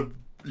like all the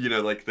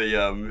like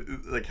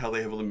the like how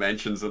they have all the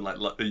mansions and like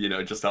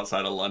just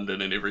outside of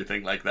London and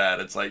everything like that.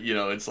 It's like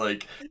it's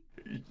like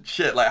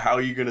shit. Like how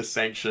are you gonna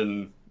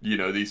sanction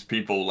these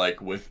people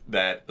like with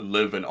that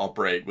live and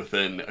operate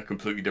within a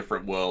completely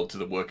different world to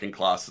the working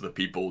class of the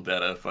people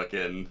that are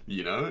fucking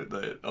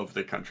of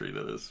the country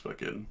that is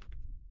fucking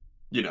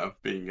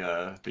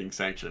being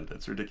sanctioned?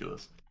 It's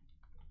ridiculous.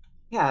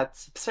 Yeah,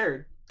 it's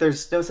absurd.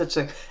 There's no such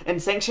thing.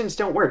 And sanctions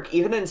don't work.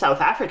 Even in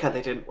South Africa,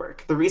 they didn't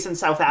work. The reason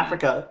South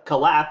Africa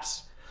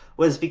collapsed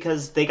was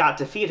because they got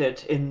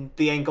defeated in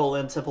the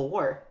Angolan Civil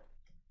War.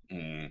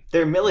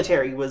 Their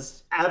military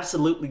was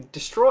absolutely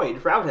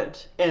destroyed, routed,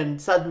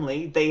 and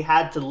suddenly they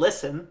had to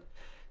listen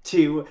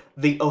to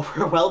the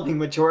overwhelming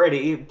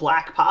majority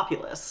black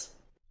populace.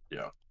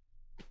 Yeah.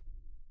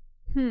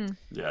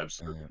 Yeah,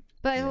 absolutely.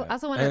 But I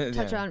also want to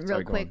touch on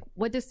real quick,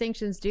 what do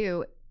sanctions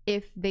do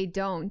if they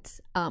don't,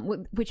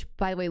 which,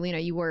 by the way, Lina,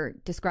 you were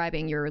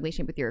describing your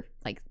relationship with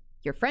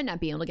your friend not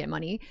being able to get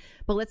money,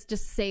 but let's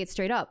just say it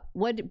straight up.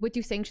 What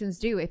do sanctions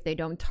do if they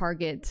don't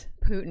target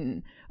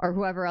Putin or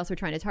whoever else we're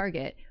trying to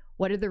target?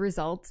 What are the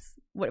results?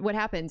 What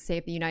happens, say,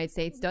 if the United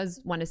States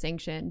does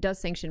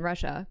sanction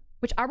Russia?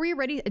 Which, are we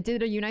already,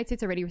 did the United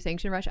States already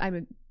sanction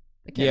Russia?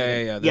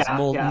 Yeah. There's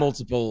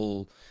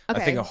multiple, I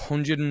think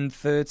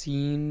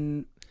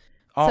 113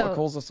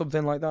 articles or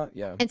something like that.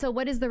 Yeah. And so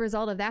what is the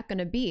result of that going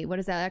to be? What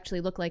does that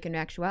actually look like in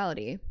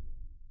actuality?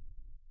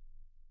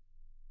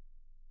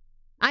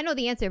 I know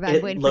the answer, but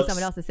I'm waiting for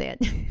someone else to say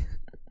it.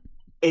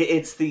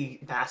 It's the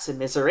mass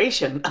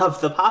immiseration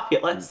of the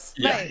populace.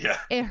 Yeah.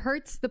 It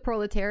hurts the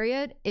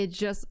proletariat. It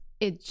just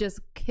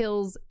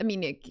kills. I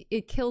mean,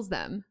 it kills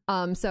them.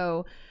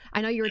 So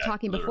I know you were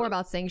talking before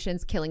about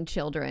sanctions killing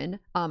children.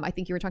 I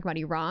think you were talking about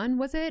Iran,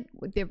 was it?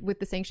 With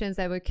the sanctions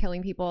that were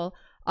killing people.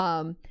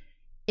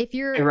 If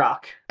you're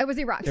Iraq, it was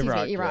Iraq. Excuse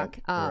me, Iraq.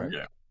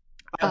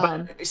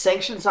 But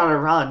sanctions on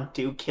Iran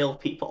do kill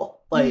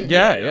people. Like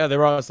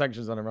there are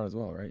sanctions on Iran as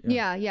well, right?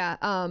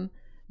 Yeah.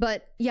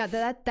 But yeah,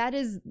 that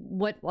is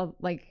what,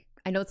 like,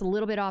 I know it's a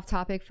little bit off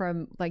topic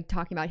from like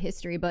talking about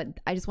history, but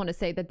I just want to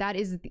say that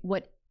is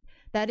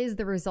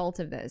the result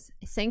of this.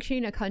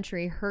 Sanctioning a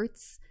country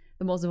hurts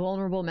the most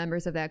vulnerable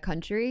members of that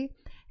country,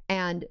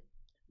 and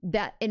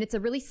it's a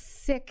really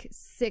sick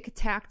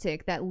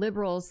tactic that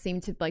liberals seem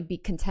to like be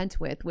content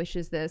with, which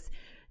is this: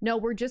 no,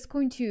 we're just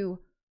going to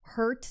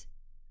hurt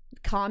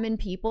common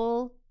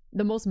people,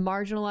 the most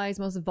marginalized,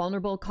 most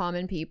vulnerable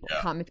common people,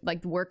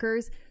 like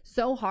workers,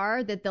 so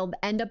hard that they'll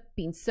end up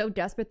being so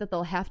desperate that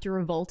they'll have to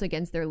revolt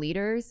against their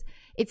leaders.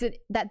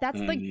 That's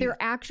like their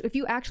if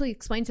you actually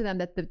explain to them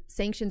that the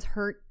sanctions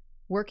hurt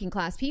working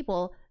class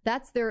people,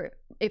 that's their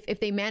if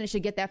they manage to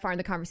get that far in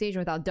the conversation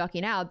without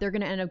ducking out, they're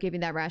going to end up giving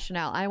that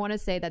rationale. I want to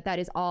say that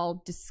is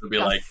all It'll be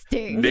like,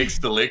 disgusting.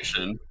 next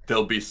election,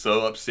 they'll be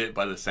so upset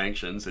by the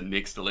sanctions, and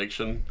next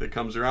election that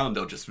comes around,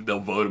 they'll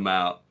vote them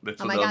out.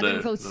 That's Oh what my God, they'll they're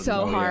do. going to vote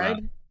so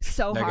hard.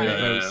 So They're hard. gonna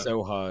vote Yeah.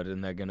 so hard,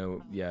 and they're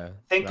gonna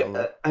think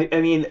I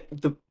mean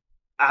the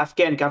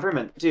Afghan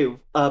government do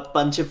a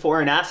bunch of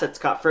foreign assets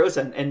got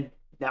frozen, and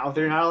now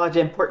they're not allowed to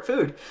import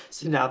food.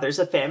 So now there's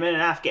a famine in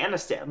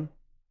Afghanistan.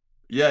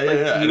 Yeah, Like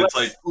yeah. the And it's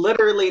US like,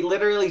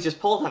 literally just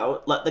pulled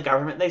out, let the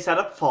government they set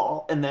up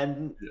fall, and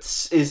then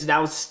is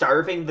now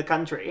starving the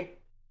country.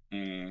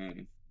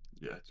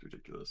 yeah, it's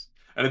ridiculous.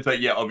 And it's like,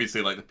 yeah,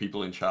 obviously, like the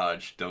people in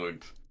charge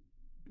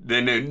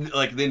they're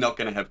not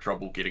going to have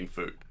trouble getting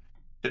food.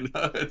 You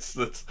know, it's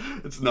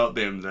not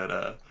them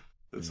that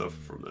suffer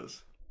from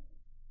this.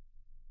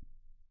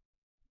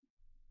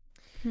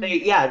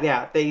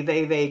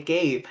 They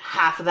gave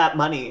half of that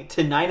money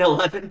to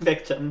 9/11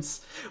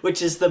 victims,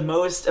 which is the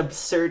most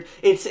absurd.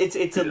 It's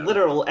a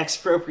literal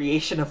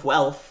expropriation of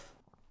wealth.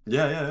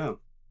 Yeah.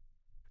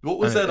 What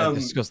was that? A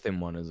disgusting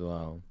one as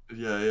well.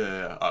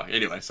 Yeah. Oh,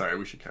 anyway, sorry,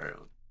 we should carry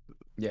on.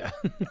 Yeah.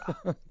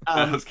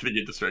 I was gonna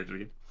get distracted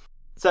again.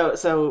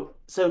 So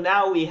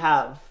now we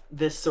have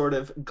this sort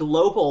of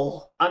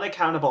global,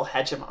 unaccountable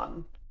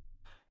hegemon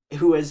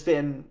who has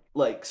been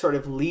like sort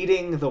of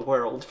leading the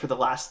world for the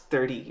last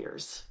 30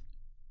 years.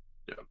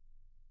 Yeah.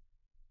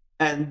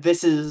 And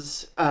this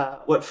is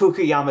what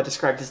Fukuyama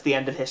described as the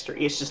end of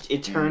history. It's just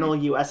eternal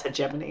US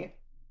hegemony.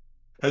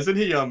 Hasn't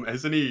he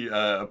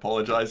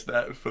apologized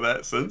for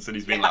that since? And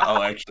he's been like,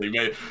 oh, actually,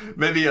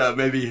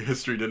 maybe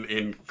history didn't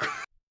end.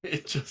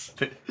 It just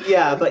But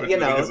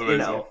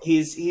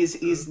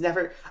he's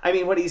never. I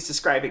mean, what he's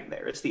describing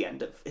there is the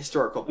end of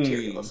historical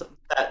materialism.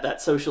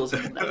 That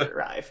socialism will never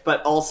arrive.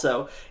 But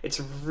also, it's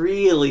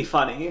really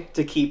funny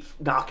to keep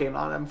knocking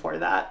on him for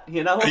that.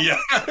 You know? Yeah,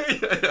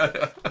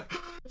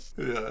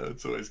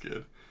 it's always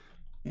good.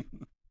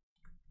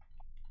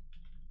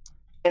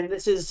 And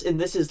this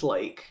is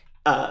like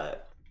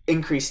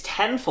increased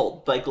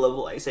tenfold by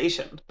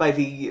globalization, by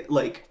the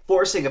like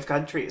forcing of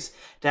countries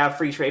to have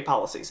free trade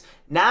policies.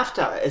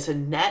 NAFTA is a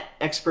net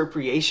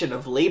expropriation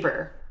of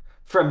labor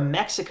from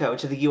Mexico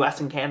to the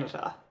US and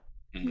Canada.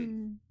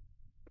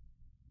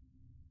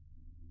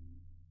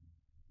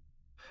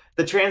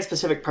 The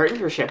Trans-Pacific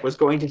Partnership was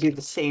going to do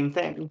the same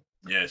thing.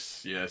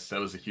 Yes, that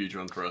was a huge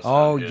one for us.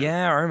 Oh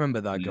yeah, I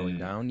remember that going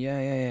down.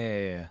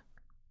 Yeah.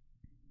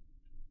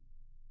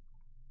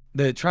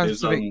 The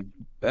Trans-Pacific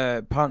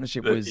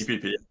Partnership was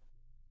EPP.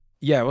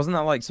 Yeah, wasn't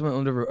that like something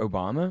under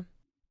Obama?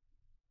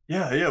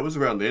 Yeah, it was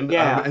around then.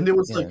 Yeah. And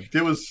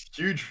there was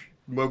huge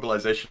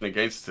mobilization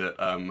against it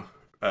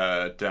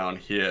down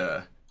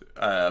here.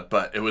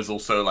 But it was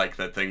also like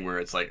that thing where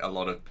it's like a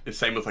lot of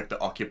same with like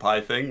the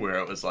Occupy thing, where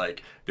it was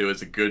like there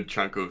was a good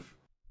chunk of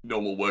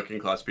normal working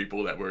class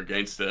people that were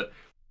against it,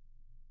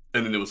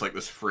 and then there was like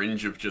this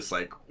fringe of just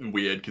like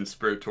weird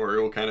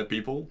conspiratorial kind of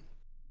people.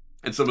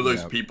 And some of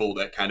those people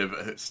that kind of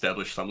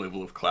established some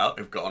level of clout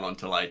have gone on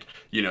to like,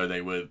 you know,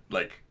 they were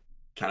like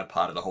kind of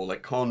part of the whole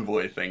like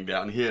convoy thing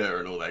down here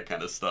and all that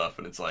kind of stuff.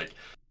 And it's like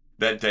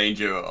that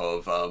danger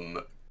of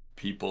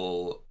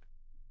people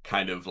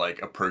kind of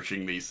like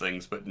approaching these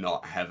things but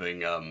not having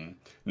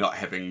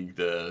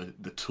the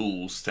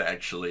tools to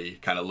actually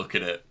kind of look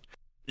at it,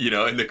 you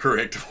know, in the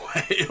correct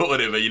way or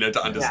whatever, you know,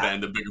 to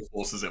understand the bigger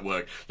forces at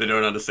work. They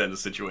don't understand the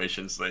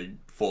situations. They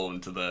fall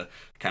into the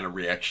kind of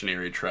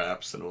reactionary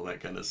traps and all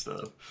that kind of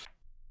stuff.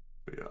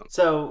 But yeah.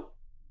 So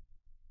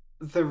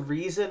the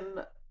reason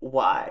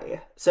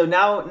why, so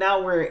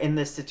now we're in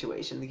this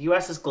situation. The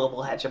US is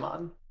global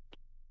hegemon.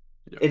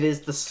 Yep. It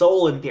is the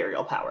sole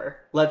imperial power.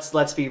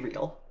 Let's be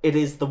real. It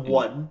is the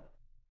one.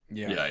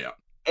 Yeah.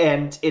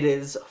 And it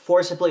is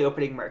forcibly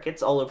opening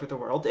markets all over the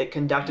world. It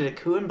conducted a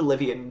coup in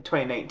Bolivia in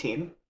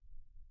 2019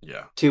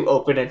 to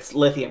open its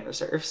lithium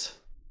reserves.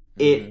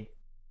 It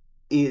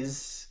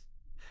is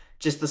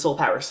just the sole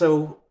power.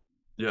 So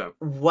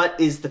what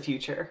is the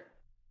future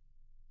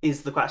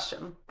is the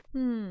question.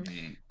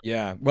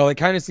 Yeah, well, it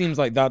kind of seems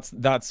like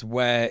that's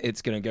where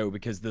it's going to go,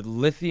 because the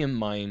lithium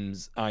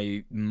mines,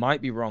 I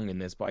might be wrong in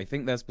this, but I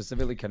think they're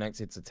specifically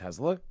connected to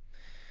Tesla.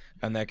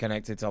 And they're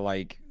connected to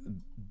like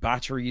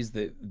batteries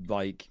that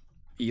like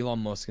Elon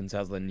Musk and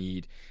Tesla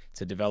need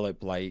to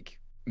develop like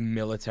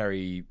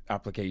military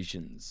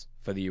applications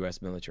for the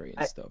US military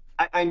and stuff.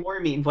 I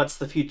more mean, what's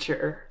the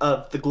future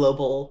of the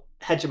global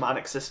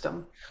hegemonic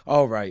system?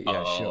 Oh, right.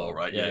 Yeah, sure.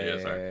 Right.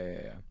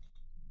 Yeah.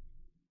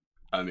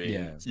 I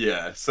mean,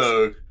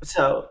 so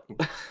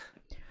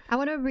I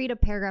want to read a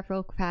paragraph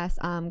real fast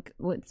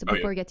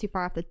before we get too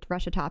far off the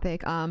Russia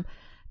topic.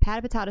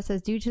 Pata Patata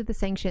says, due to the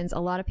sanctions, a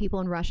lot of people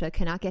in Russia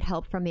cannot get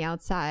help from the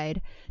outside.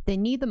 They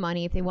need the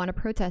money if they want to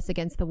protest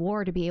against the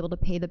war to be able to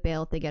pay the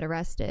bail if they get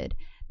arrested.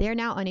 They are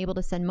now unable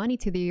to send money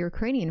to their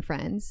Ukrainian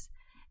friends.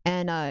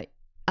 And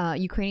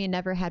Ukrainian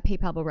never had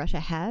PayPal, but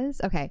Russia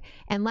has? Okay.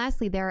 And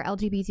lastly, there are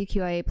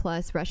LGBTQIA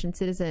plus Russian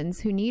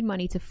citizens who need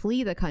money to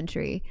flee the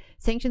country.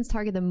 Sanctions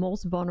target the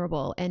most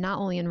vulnerable, and not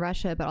only in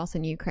Russia, but also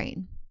in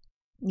Ukraine.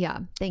 Yeah,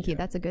 thank you.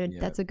 That's a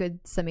good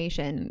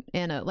summation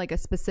and a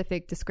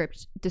specific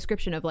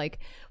description of like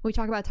when we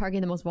talk about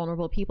targeting the most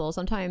vulnerable people.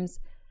 Sometimes,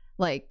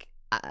 like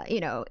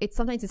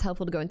sometimes it's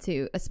helpful to go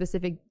into a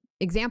specific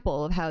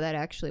example of how that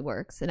actually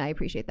works, and I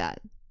appreciate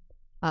that.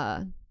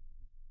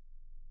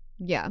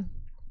 Yeah.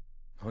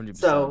 100%.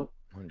 So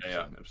 100%.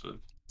 Yeah,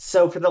 absolutely.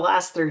 So for the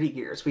last 30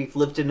 years, we've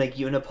lived in a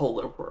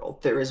unipolar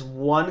world. There is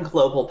one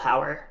global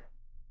power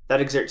that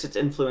exerts its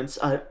influence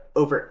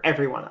over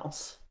everyone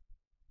else.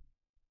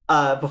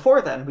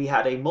 Before then, we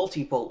had a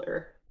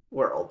multipolar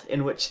world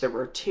in which there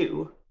were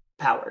two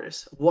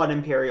powers, one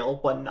imperial,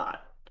 one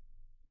not.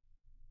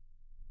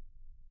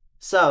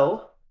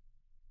 So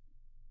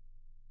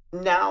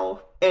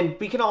now, and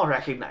we can all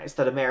recognize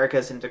that America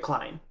is in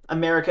decline.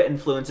 America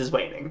influence is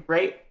waning,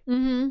 right?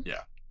 Mm-hmm.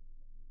 Yeah.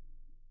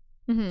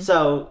 Mm-hmm.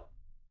 So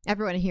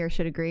everyone here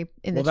should agree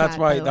in the that's chat.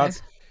 why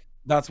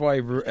that's why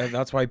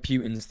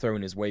Putin's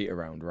throwing his weight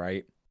around,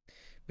 right?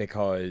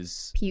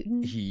 Because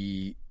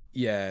Putin,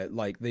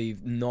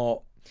 they've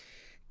not.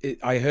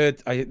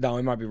 Now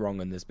I might be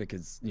wrong on this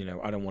because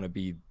I don't want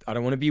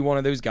to be one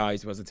of those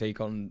guys who has to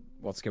take on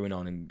what's going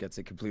on and gets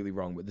it completely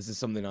wrong. But this is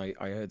something I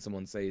heard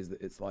someone say, is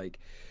that it's like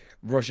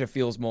Russia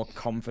feels more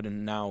confident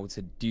now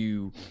to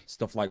do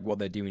stuff like what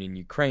they're doing in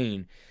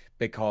Ukraine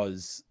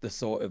because the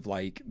sort of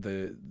like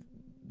the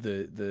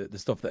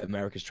stuff that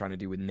America's trying to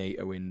do with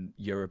NATO in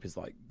Europe is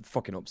like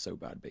fucking up so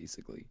bad,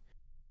 basically.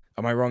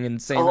 Am I wrong in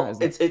saying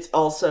that? It's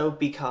also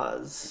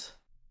because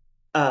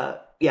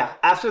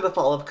after the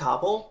fall of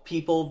Kabul,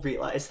 people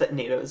realized that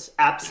NATO's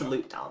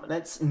absolute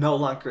dominance no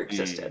longer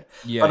existed.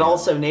 But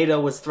also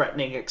NATO was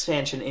threatening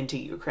expansion into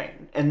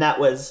Ukraine, and that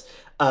was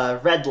a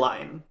red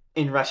line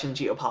in Russian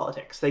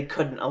geopolitics. They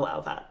couldn't allow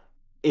that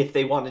if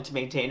they wanted to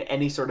maintain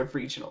any sort of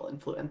regional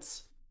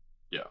influence.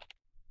 Yeah.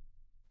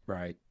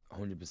 Right.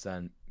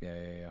 100%.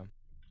 Yeah.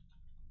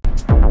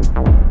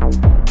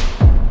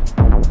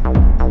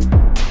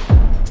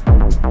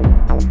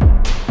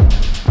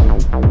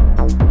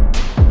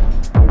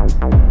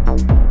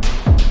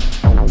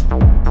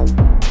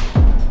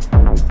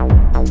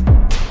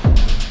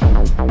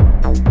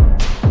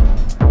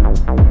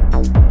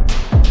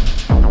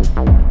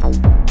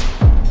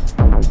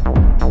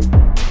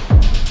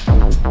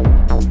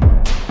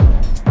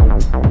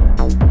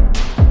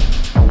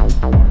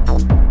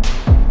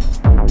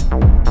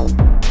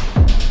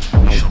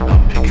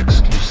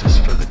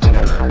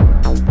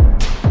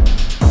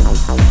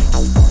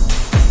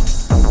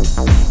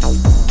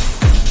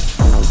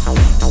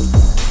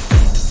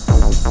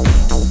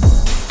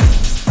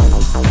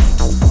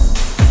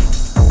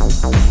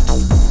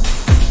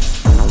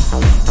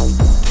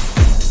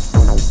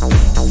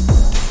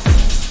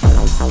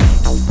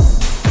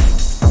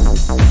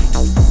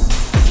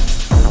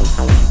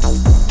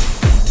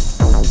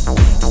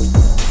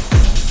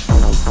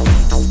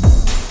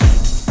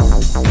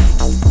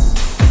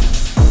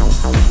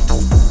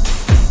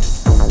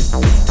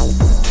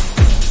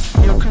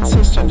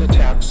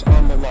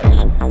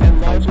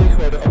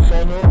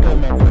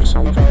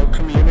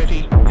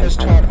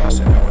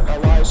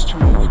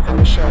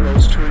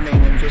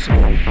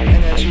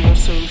 And as you will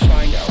soon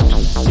find out,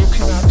 you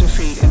cannot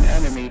defeat an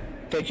enemy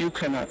that you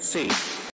cannot see.